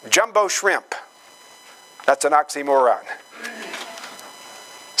jumbo shrimp. That's an oxymoron.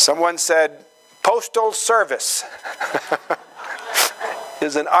 Someone said postal service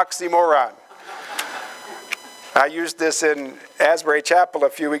is an oxymoron. I used this in Asbury Chapel a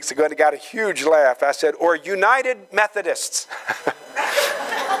few weeks ago and it got a huge laugh. I said, or United Methodists.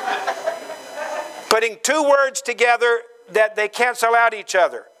 Putting two words together that they cancel out each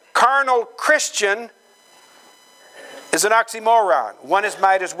other. Carnal Christian is an oxymoron. One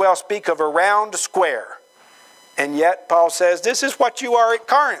might as well speak of a round square. And yet Paul says, this is what you are at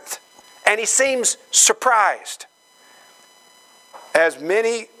Corinth. And he seems surprised. As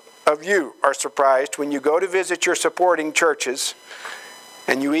many of you are surprised when you go to visit your supporting churches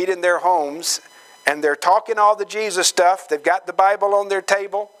and you eat in their homes and they're talking all the Jesus stuff, they've got the Bible on their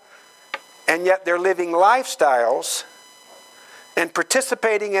table, and yet they're living lifestyles and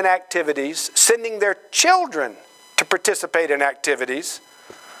participating in activities, sending their children to participate in activities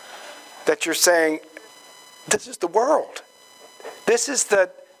that you're saying, this is the world. This is the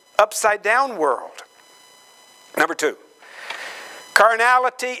upside down world. Number two,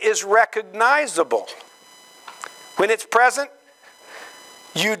 carnality is recognizable. When it's present,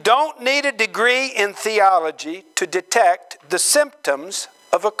 you don't need a degree in theology to detect the symptoms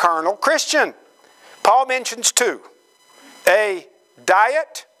of a carnal Christian. Paul mentions two. A,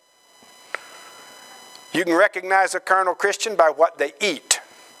 diet. You can recognize a carnal Christian by what they eat.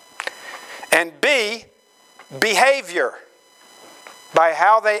 And B, behavior, by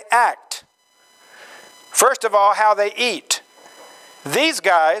how they act. First of all, how they eat. These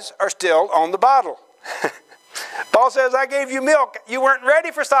guys are still on the bottle. Paul says, I gave you milk. You weren't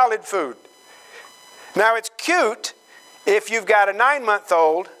ready for solid food. Now, it's cute if you've got a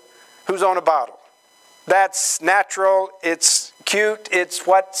 9-month-old who's on a bottle. That's natural, it's cute, it's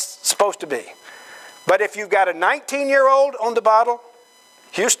what's supposed to be. But if you've got a 19-year-old on the bottle,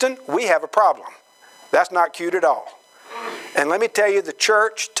 Houston, we have a problem. That's not cute at all. And let me tell you, the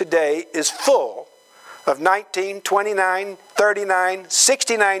church today is full of 19, 29, 39,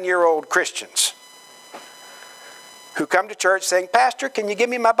 69-year-old Christians who come to church saying, Pastor, can you give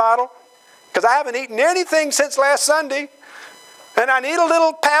me my bottle? Because I haven't eaten anything since last Sunday, and I need a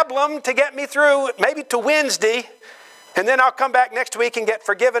little pablum to get me through, maybe to Wednesday, and then I'll come back next week and get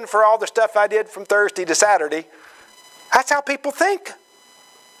forgiven for all the stuff I did from Thursday to Saturday. That's how people think.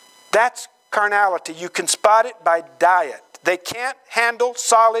 That's carnality. You can spot it by diet. They can't handle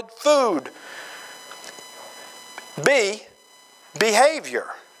solid food. B, behavior.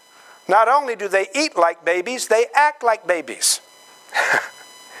 Not only do they eat like babies, they act like babies.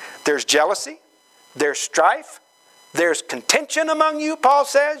 There's jealousy, there's strife, there's contention among you, Paul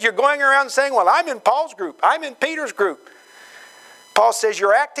says. You're going around saying, well, I'm in Paul's group, I'm in Peter's group. Paul says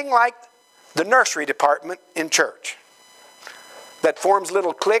you're acting like the nursery department in church that forms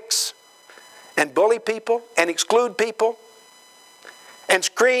little cliques and bully people and exclude people and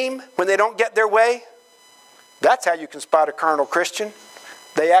scream when they don't get their way. That's how you can spot a carnal Christian.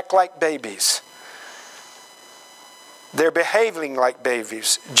 They act like babies. They're behaving like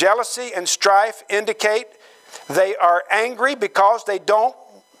babies. Jealousy and strife indicate they are angry because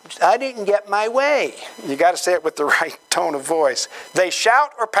I didn't get my way. You got to say it with the right tone of voice. They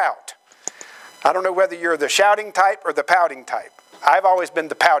shout or pout. I don't know whether you're the shouting type or the pouting type. I've always been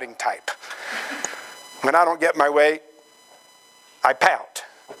the pouting type. When I don't get my way, I pout.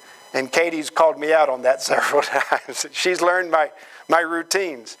 And Katie's called me out on that several times. She's learned my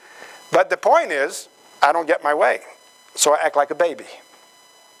routines. But the point is, I don't get my way. So I act like a baby.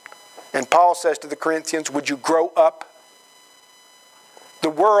 And Paul says to the Corinthians, would you grow up? The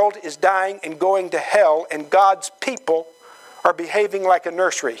world is dying and going to hell, and God's people are behaving like a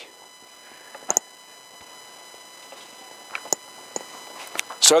nursery.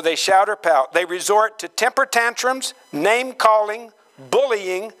 So they shout or pout. They resort to temper tantrums, name-calling,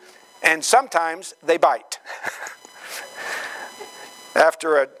 bullying, and sometimes they bite.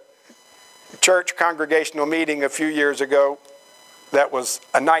 After a church congregational meeting a few years ago, that was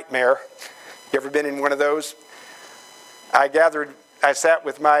a nightmare. You ever been in one of those? I sat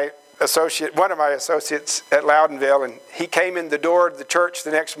with my associate, one of my associates at Loudonville, and he came in the door of the church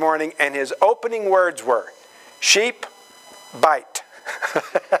the next morning, and his opening words were, sheep bite.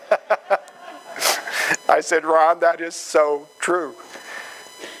 I said, Ron, that is so true.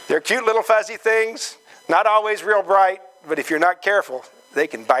 They're cute little fuzzy things, not always real bright, but if you're not careful, they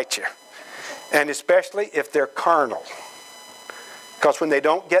can bite you. And especially if they're carnal. Because when they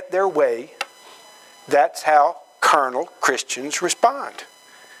don't get their way, that's how carnal Christians respond.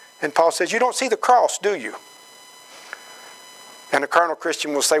 And Paul says, you don't see the cross, do you? And a carnal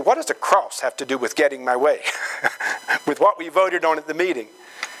Christian will say, what does the cross have to do with getting my way? With what we voted on at the meeting.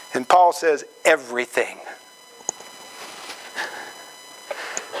 And Paul says, everything.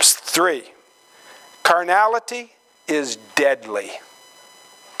 3, carnality is deadly.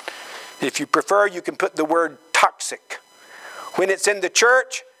 If you prefer, you can put the word toxic. When it's in the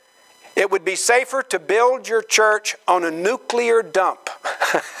church, it would be safer to build your church on a nuclear dump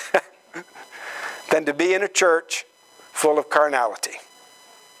than to be in a church full of carnality.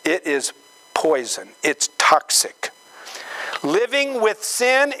 It is poison. It's toxic. Living with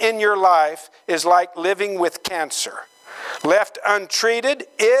sin in your life is like living with cancer. Left untreated,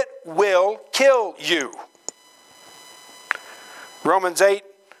 it will kill you. Romans 8,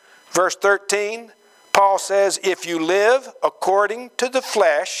 verse 13, Paul says, if you live according to the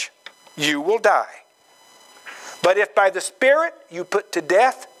flesh, you will die. But if by the Spirit you put to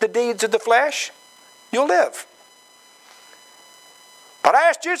death the deeds of the flesh, you'll live. But I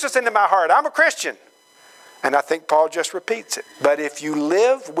asked Jesus into my heart. I'm a Christian. And I think Paul just repeats it. But if you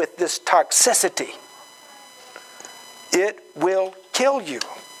live with this toxicity, it will kill you.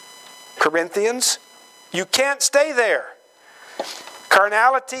 Corinthians, you can't stay there.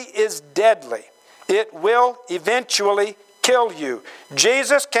 Carnality is deadly. It will eventually kill you.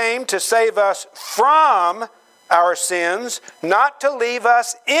 Jesus came to save us from our sins, not to leave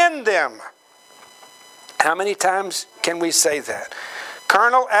us in them. How many times can we say that?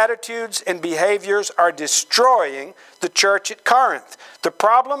 Carnal attitudes and behaviors are destroying the church at Corinth. The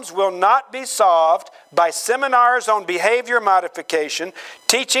problems will not be solved by seminars on behavior modification,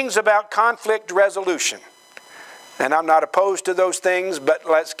 teachings about conflict resolution. And I'm not opposed to those things, but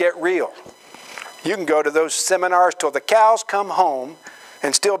let's get real. You can go to those seminars till the cows come home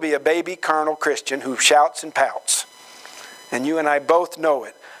and still be a baby carnal Christian who shouts and pouts. And you and I both know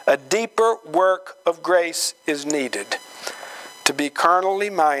it. A deeper work of grace is needed. To be carnally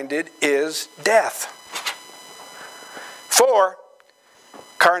minded is death. 4,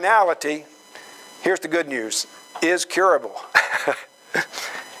 Carnality, here's the good news, is curable.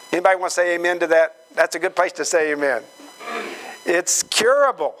 Anybody want to say amen to that? That's a good place to say amen. It's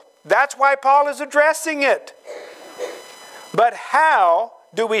curable. That's why Paul is addressing it. But how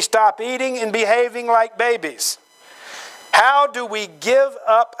do we stop eating and behaving like babies? How do we give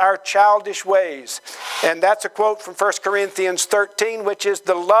up our childish ways? And that's a quote from 1 Corinthians 13, which is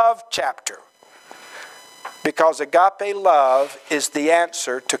the love chapter. Because agape love is the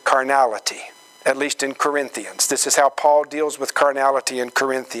answer to carnality, at least in Corinthians. This is how Paul deals with carnality in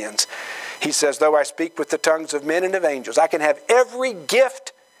Corinthians. He says, though I speak with the tongues of men and of angels, I can have every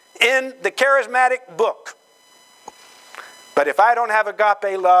gift in the charismatic book. But if I don't have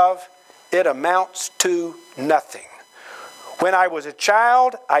agape love, it amounts to nothing. When I was a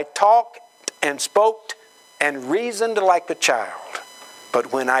child, I talked and spoke and reasoned like a child.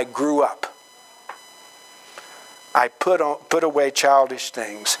 But when I grew up, I put away childish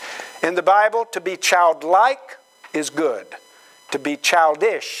things. In the Bible, to be childlike is good. To be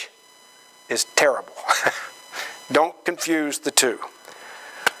childish is terrible. Don't confuse the two.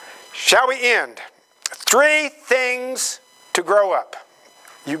 Shall we end? 3 things to grow up.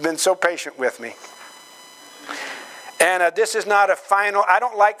 You've been so patient with me. And this is not a final, I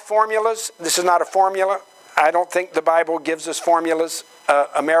don't like formulas. This is not a formula. I don't think the Bible gives us formulas.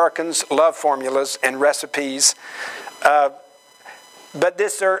 Americans love formulas and recipes. But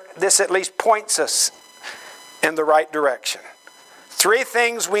this at least points us in the right direction. 3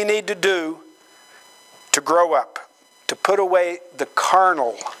 things we need to do to grow up, to put away the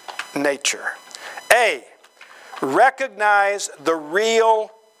carnal nature. A, recognize the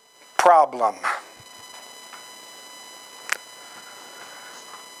real problem.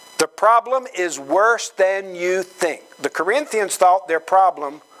 The problem is worse than you think. The Corinthians thought their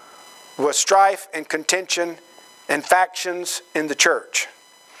problem was strife and contention and factions in the church.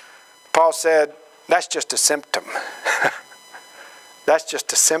 Paul said, that's just a symptom. That's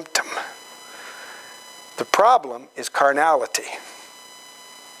just a symptom. The problem is carnality.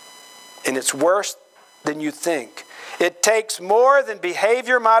 And it's worse than you think. It takes more than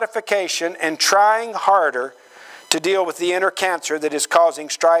behavior modification and trying harder to deal with the inner cancer that is causing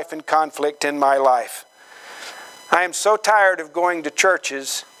strife and conflict in my life. I am so tired of going to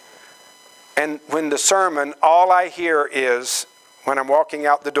churches, and when the sermon, all I hear is, when I'm walking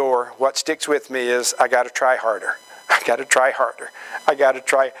out the door, what sticks with me is, I got to try harder. I got to try harder. I got to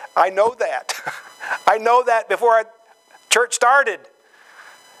try. I know that. I know that before church started.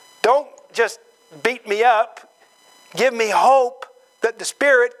 Don't just beat me up. Give me hope that the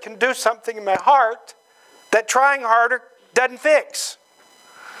Spirit can do something in my heart that trying harder doesn't fix.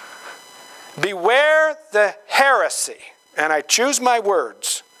 Beware the heresy, and I choose my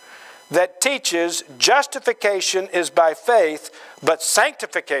words, that teaches justification is by faith, but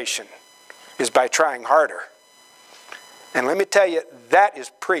sanctification is by trying harder. And let me tell you, that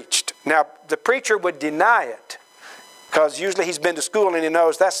is preached. Now, the preacher would deny it, because usually he's been to school and he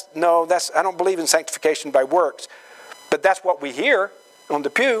knows I don't believe in sanctification by works. But that's what we hear on the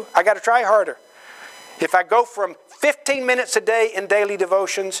pew. I got to try harder. If I go from 15 minutes a day in daily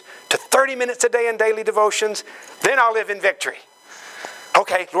devotions to 30 minutes a day in daily devotions, then I'll live in victory.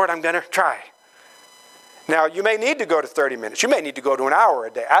 Okay, Lord, I'm going to try. Now, you may need to go to 30 minutes. You may need to go to an hour a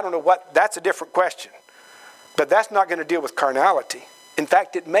day. I don't know what, that's a different question. But that's not going to deal with carnality. In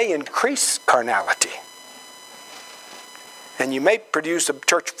fact, it may increase carnality. And you may produce a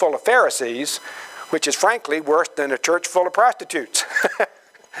church full of Pharisees, which is frankly worse than a church full of prostitutes.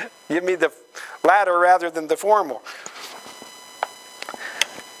 Give me the latter rather than the formal.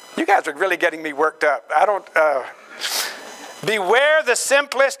 You guys are really getting me worked up. Beware the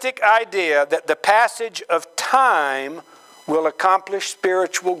simplistic idea that the passage of time will accomplish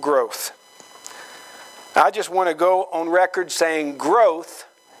spiritual growth. I just want to go on record saying growth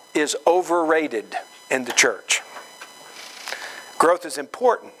is overrated in the church. Growth is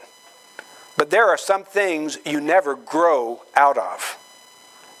important, but there are some things you never grow out of,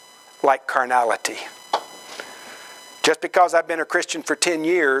 like carnality. Just because I've been a Christian for 10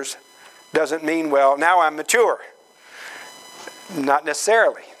 years doesn't mean, well, now I'm mature. Not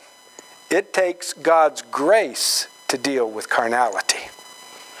necessarily. It takes God's grace to deal with carnality.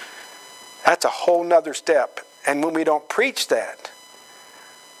 That's a whole nother step. And when we don't preach that,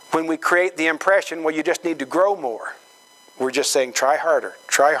 when we create the impression, well, you just need to grow more, we're just saying, try harder,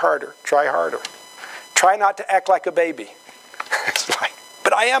 try harder, try harder. Try not to act like a baby. It's like,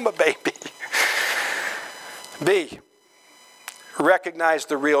 but I am a baby. B, recognize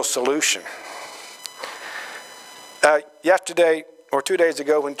the real solution. Yesterday, or 2 days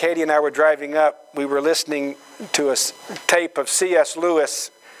ago, when Katie and I were driving up, we were listening to a tape of C.S.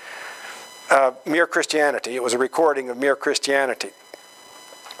 Lewis, Mere Christianity. It was a recording of Mere Christianity.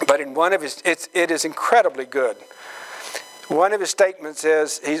 But in one of his, it is incredibly good. One of his statements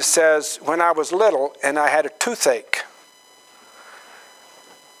is, he says, when I was little and I had a toothache,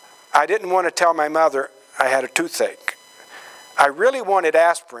 I didn't want to tell my mother I had a toothache. I really wanted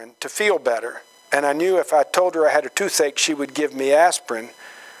aspirin to feel better, and I knew if I told her I had a toothache, she would give me aspirin,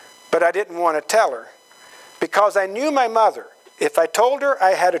 but I didn't want to tell her because I knew my mother. If I told her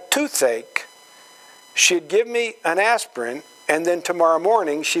I had a toothache, she'd give me an aspirin, and then tomorrow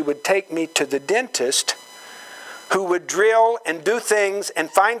morning she would take me to the dentist, who would drill and do things and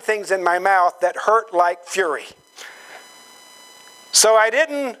find things in my mouth that hurt like fury. So I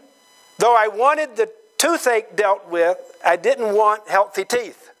didn't, though I wanted the toothache dealt with, I didn't want healthy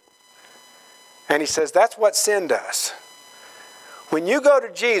teeth. And he says, that's what sin does. When you go to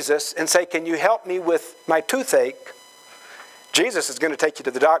Jesus and say, can you help me with my toothache? Jesus is going to take you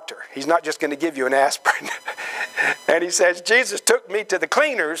to the doctor. He's not just going to give you an aspirin. And he says, Jesus took me to the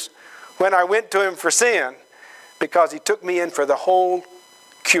cleaners when I went to him for sin, because he took me in for the whole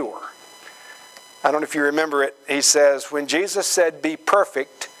cure. I don't know if you remember it. He says, when Jesus said, be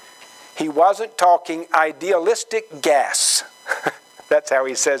perfect, he wasn't talking idealistic gas. That's how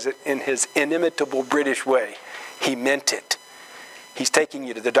he says it in his inimitable British way. He meant it. He's taking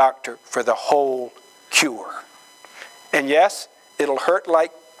you to the doctor for the whole cure. And yes, it'll hurt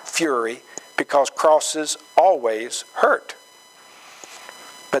like fury, because crosses always hurt.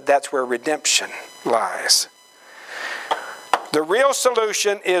 But that's where redemption lies. The real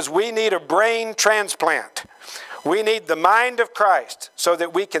solution is we need a brain transplant. We need the mind of Christ so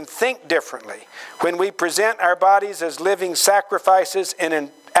that we can think differently. When we present our bodies as living sacrifices in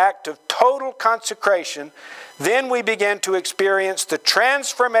an act of total consecration, then we begin to experience the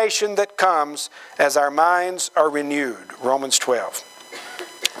transformation that comes as our minds are renewed. Romans 12.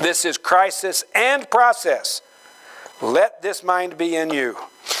 This is crisis and process. Let this mind be in you.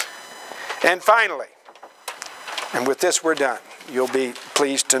 And finally, and with this we're done, you'll be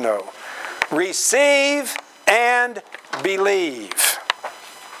pleased to know, receive and believe.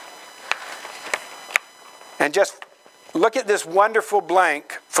 And just look at this wonderful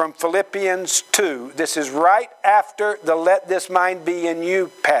blank from Philippians 2. This is right after the let this mind be in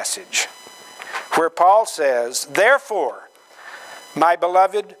you passage, where Paul says, therefore, my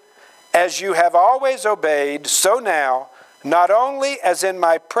beloved, as you have always obeyed, so now, not only as in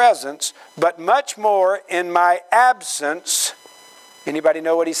my presence, but much more in my absence. Anybody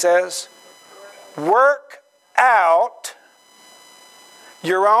know what he says? Work out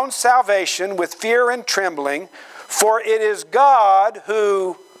your own salvation with fear and trembling, for it is God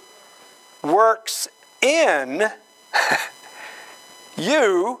who works in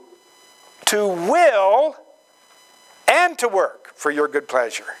you to will and to work for your good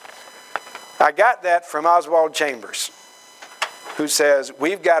pleasure. I got that from Oswald Chambers, who says,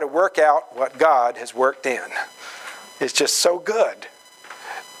 we've got to work out what God has worked in. It's just so good.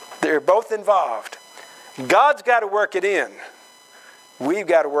 They're both involved. God's got to work it in. We've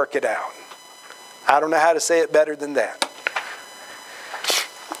got to work it out. I don't know how to say it better than that.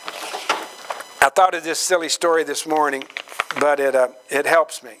 I thought of this silly story this morning, but it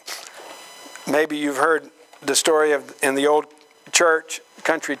helps me. Maybe you've heard the story of in the old church,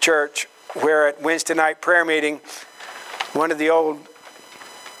 country church, where at Wednesday night prayer meeting, one of the old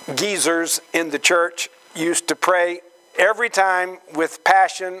geezers in the church used to pray every time with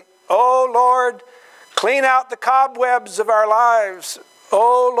passion, oh Lord, clean out the cobwebs of our lives.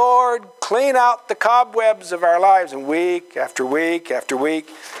 Oh Lord, clean out the cobwebs of our lives. And week after week after week,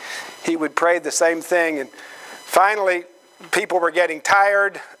 he would pray the same thing. And finally, people were getting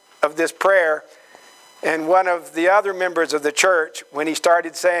tired of this prayer. And one of the other members of the church, when he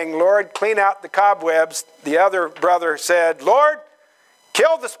started saying, Lord, clean out the cobwebs, the other brother said, Lord,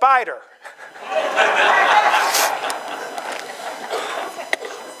 kill the spider.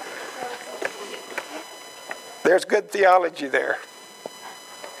 There's good theology there.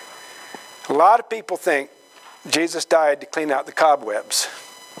 A lot of people think Jesus died to clean out the cobwebs.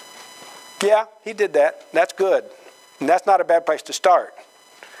 Yeah, he did that. That's good. And that's not a bad place to start.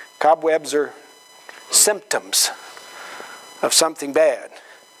 Cobwebs are symptoms of something bad.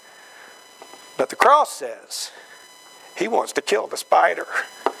 But the cross says he wants to kill the spider.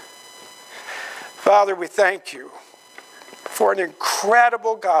 Father, we thank you for an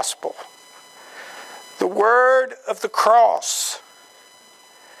incredible gospel. The word of the cross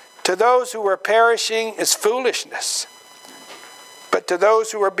to those who are perishing is foolishness, but to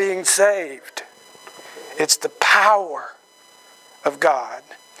those who are being saved, it's the power of God.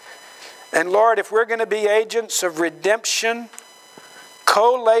 And Lord, if we're going to be agents of redemption,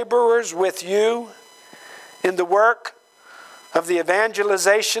 co-laborers with you in the work of the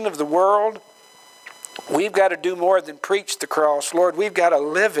evangelization of the world, we've got to do more than preach the cross. Lord, we've got to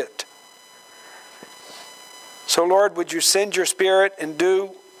live it. So Lord, would you send your Spirit and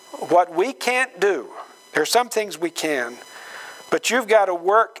do what we can't do? There are some things we can, but you've got to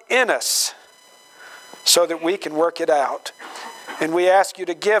work in us so that we can work it out. And we ask you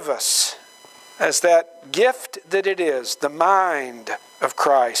to give us, as that gift that it is, the mind of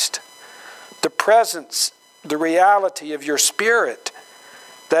Christ, the presence, the reality of your Spirit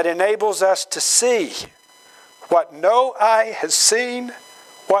that enables us to see what no eye has seen,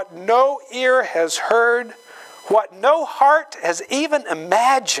 what no ear has heard, what no heart has even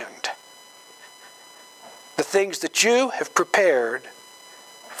imagined, the things that you have prepared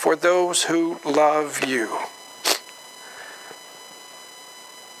for those who love you.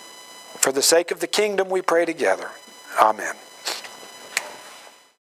 For the sake of the kingdom we pray together. Amen.